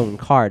possessions: phone,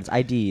 cards,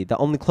 ID, the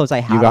only clothes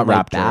I have on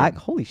my back.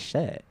 Holy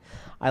shit.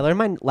 I learned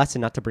my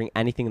lesson not to bring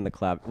anything in the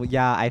club. Well,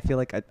 yeah, I feel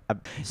like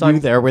so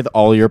I'm there with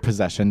all your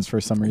possessions for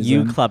some reason.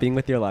 You clubbing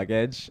with your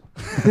luggage.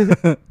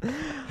 So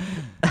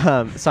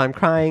I'm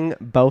crying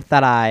both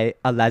that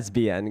a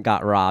lesbian,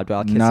 got robbed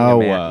while kissing a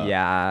man.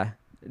 Yeah.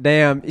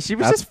 Damn, she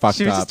was That's fucked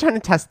she was up. just trying to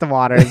test the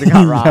waters and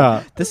got wrong.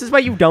 Yeah. This is why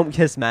you don't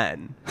kiss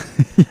men.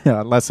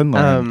 Yeah, lesson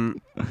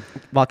learned.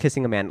 While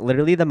kissing a man,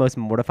 literally the most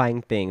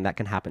mortifying thing that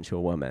can happen to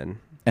a woman.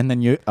 And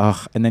then you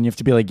have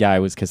to be like, yeah, I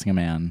was kissing a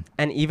man.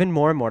 And even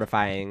more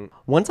mortifying,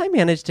 once I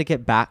managed to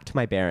get back to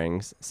my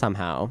bearings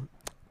somehow,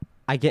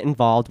 I get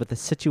involved with a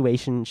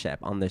situationship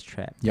on this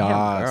trip. Yes.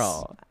 Damn,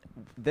 girl.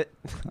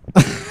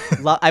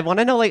 I want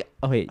to know, like,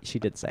 oh wait, she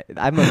did say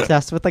I'm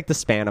obsessed with like the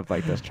span of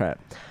like this trip.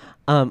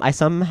 I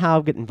somehow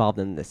get involved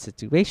in this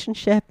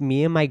situationship.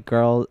 Me and my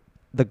girl,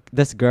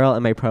 this girl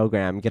in my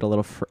program get a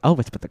little.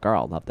 It's with the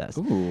girl. Love this.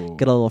 Ooh.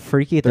 Get a little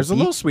freaky at the beach. There's a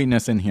little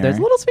sweetness in here. There's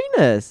a little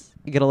sweetness.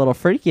 You get a little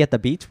freaky at the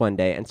beach one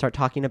day and start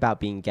talking about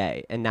being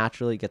gay, and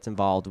naturally gets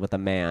involved with a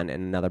man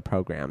in another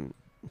program,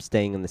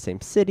 staying in the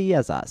same city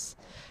as us.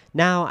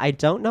 Now I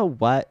don't know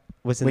what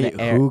was in the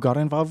air. Who got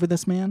involved with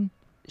this man?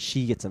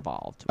 She gets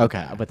involved.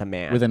 With a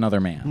man. With another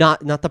man.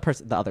 Not the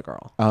person. The other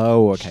girl.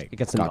 Oh, okay. She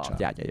gets involved.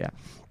 Gotcha. Yeah.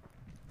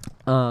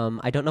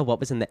 I don't know what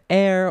was in the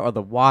air or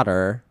the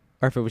water,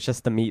 or if it was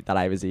just the meat that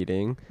I was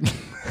eating.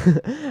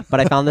 But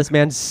I found this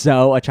man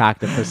so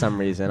attractive for some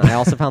reason. I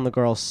also found the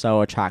girl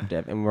so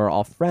attractive, and we're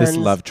all friends. This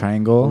love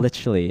triangle.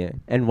 Literally.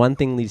 And one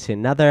thing leads to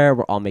another.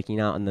 We're all making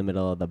out in the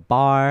middle of the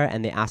bar,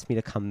 and they asked me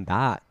to come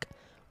back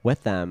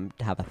with them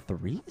to have a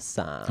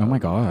threesome. Oh my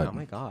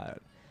god.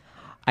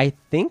 I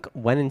think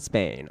when in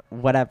Spain,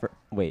 whatever.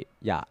 Wait,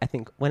 yeah, I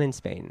think when in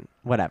Spain,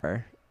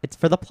 whatever. It's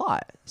for the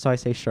plot. So I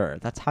say, sure.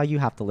 That's how you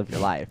have to live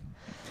your life.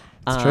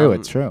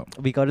 It's true.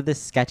 We go to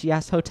this sketchy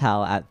ass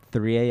hotel at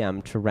 3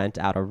 a.m. to rent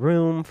out a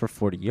room for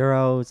 40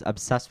 euros.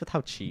 Obsessed with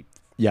how cheap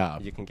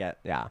you can get.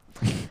 Yeah.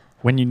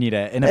 When you need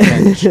it in a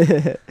pinch.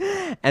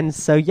 And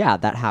so, yeah,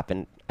 that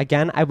happened.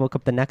 Again, I woke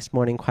up the next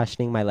morning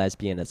questioning my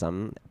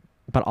lesbianism,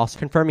 but also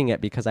confirming it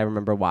because I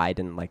remember why I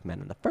didn't like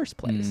men in the first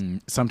place.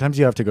 Sometimes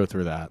you have to go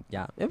through that.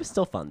 Yeah, it was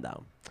still fun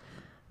though.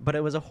 But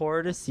it was a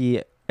horror to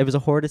see. It was a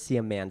horror to see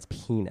a man's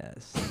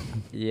penis.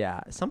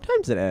 Yeah,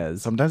 sometimes it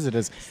is. Sometimes it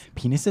is.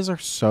 Penises are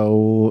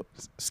so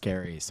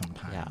scary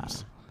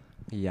sometimes.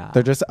 Yeah.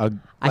 They're just I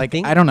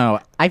don't know.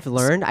 I've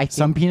learned. I think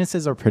some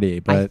penises are pretty,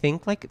 but I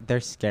think like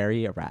they're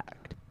scary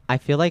erect. I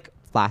feel like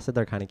flaccid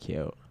they're kind of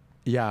cute.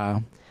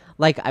 Yeah.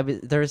 Like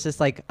there was this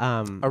like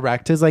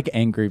erect is like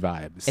angry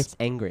vibes. It's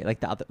angry. Like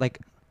the other like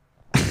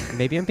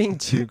maybe I'm being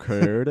too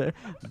crude,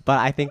 but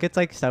I think it's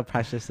like so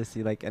precious to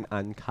see like an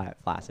uncut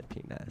flaccid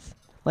penis.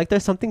 Like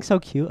there's something so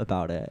cute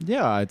about it.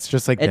 Yeah, it's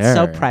just like it's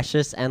so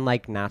precious and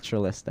like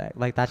naturalistic.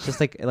 Like that's just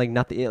like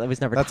nothing. It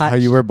was never. That's touched. how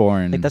you were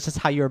born. Like that's just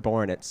how you were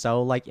born. It's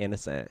so like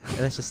innocent,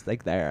 and it's just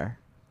like there.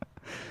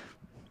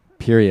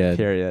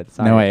 Period.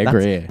 Sorry. No, I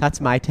agree.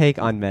 That's my take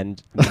on male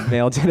genitalia.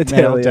 Male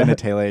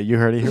genitalia. You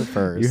heard it here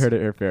first. You heard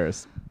it here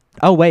first.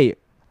 Oh wait,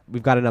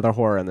 we've got another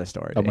horror in this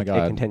story. Oh my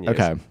god. It continues.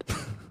 Okay.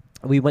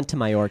 We went to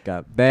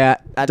Mallorca.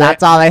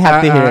 That's all I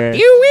have to hear.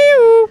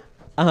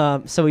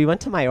 So we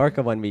went to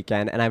Mallorca one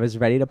weekend, and I was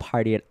ready to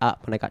party it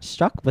up when I got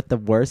struck with the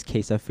worst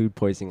case of food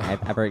poisoning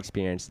I've ever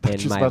experienced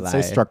in my life.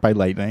 Say struck by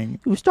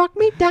lightning. You struck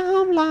me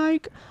down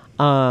like.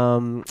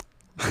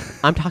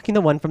 I'm talking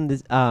the one from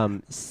this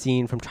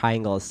scene from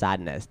Triangle of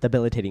Sadness,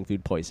 debilitating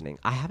food poisoning.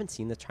 I haven't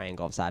seen the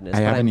Triangle of Sadness.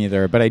 I haven't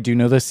either, but I do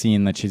know the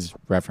scene that she's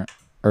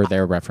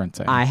they're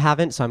referencing. I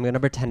haven't, so I'm gonna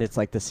pretend it's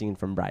like the scene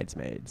from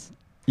Bridesmaids.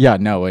 Yeah,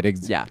 no,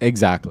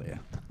 exactly.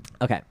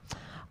 Okay.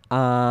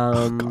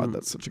 Oh god,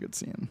 that's such a good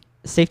scene.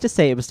 Safe to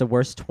say it was the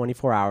worst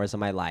 24 hours of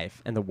my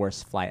life and the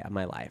worst flight of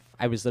my life.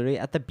 I was literally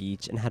at the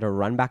beach and had to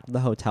run back to the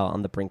hotel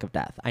on the brink of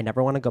death. I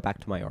never want to go back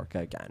to Mallorca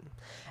again.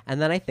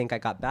 And then I think I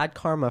got bad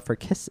karma for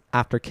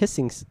after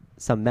kissing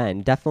some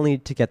men. Definitely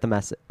got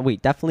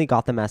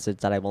the message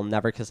that I will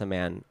never kiss a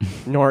man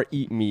nor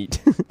eat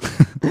meat.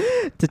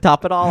 To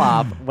top it all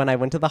off, when I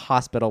went to the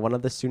hospital, one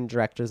of the student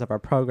directors of our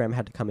program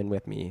had to come in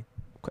with me,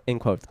 in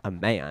quotes, a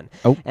man,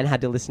 and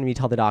had to listen to me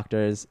tell the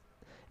doctors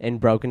in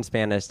broken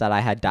Spanish that I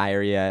had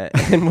diarrhea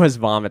and was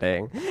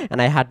vomiting.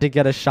 And I had to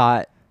get a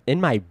shot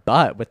in my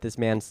butt with this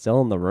man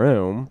still in the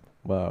room.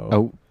 Whoa.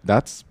 Oh,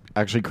 that's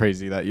actually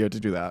crazy that you had to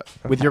do that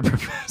with your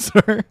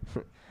professor.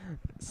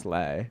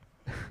 Slay.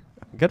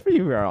 Good for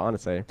you, girl,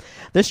 honestly.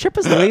 This trip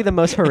was literally the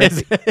most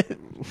horrific.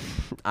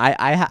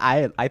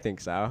 I think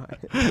so.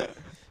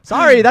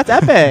 Sorry, that's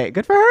epic.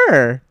 Good for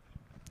her.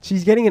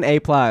 She's getting an A+.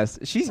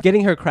 She's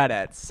getting her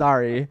credits.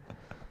 Sorry.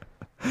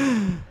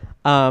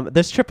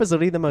 This trip was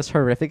literally the most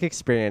horrific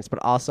experience, but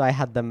also I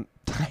had the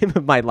time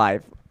of my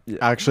life.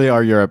 Actually,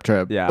 our Europe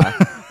trip. Yeah.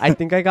 I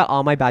think I got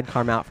all my bad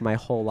karma out for my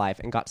whole life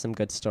and got some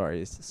good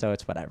stories, so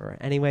it's whatever.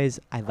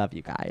 Anyways, I love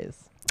you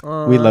guys.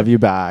 We love you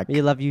back.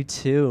 We love you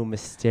too,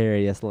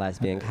 mysterious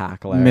lesbian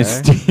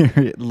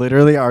cackler.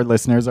 Literally, our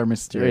listeners are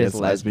mysterious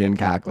lesbian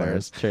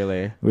cacklers.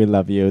 Truly. We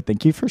love you.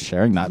 Thank you for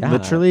sharing that. Yeah.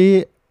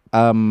 Literally,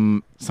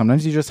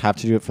 sometimes you just have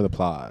to do it for the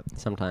plot.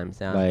 Sometimes,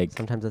 yeah.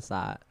 Sometimes it's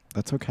that.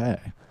 That's okay.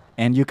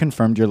 And you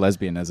confirmed your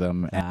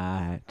lesbianism.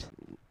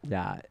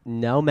 Yeah.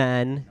 No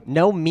men,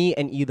 no meat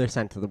in either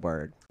sense of the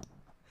word.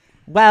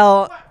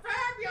 Well,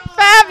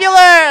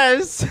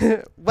 fabulous!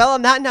 Well,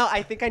 on that note,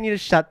 I think I need to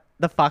shut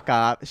the fuck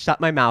up. Shut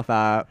my mouth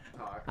up.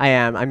 I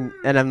am.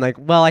 I'm like,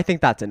 well, I think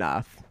that's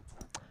enough.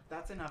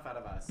 That's enough out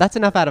of us. That's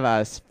enough out of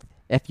us.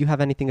 If you have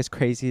anything as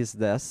crazy as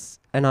this,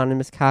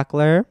 anonymous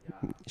cackler,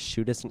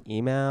 shoot us an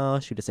email,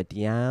 shoot us a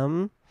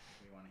DM.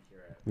 We want to hear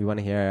it. We want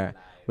to hear it.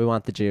 We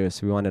want the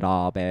juice. We want it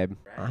all, babe.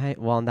 All right.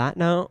 Well, on that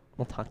note,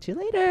 we'll talk to you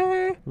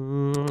later.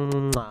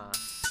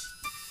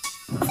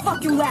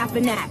 Fuck you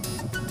laughing at?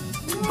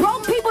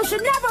 Broke people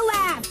should never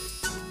laugh.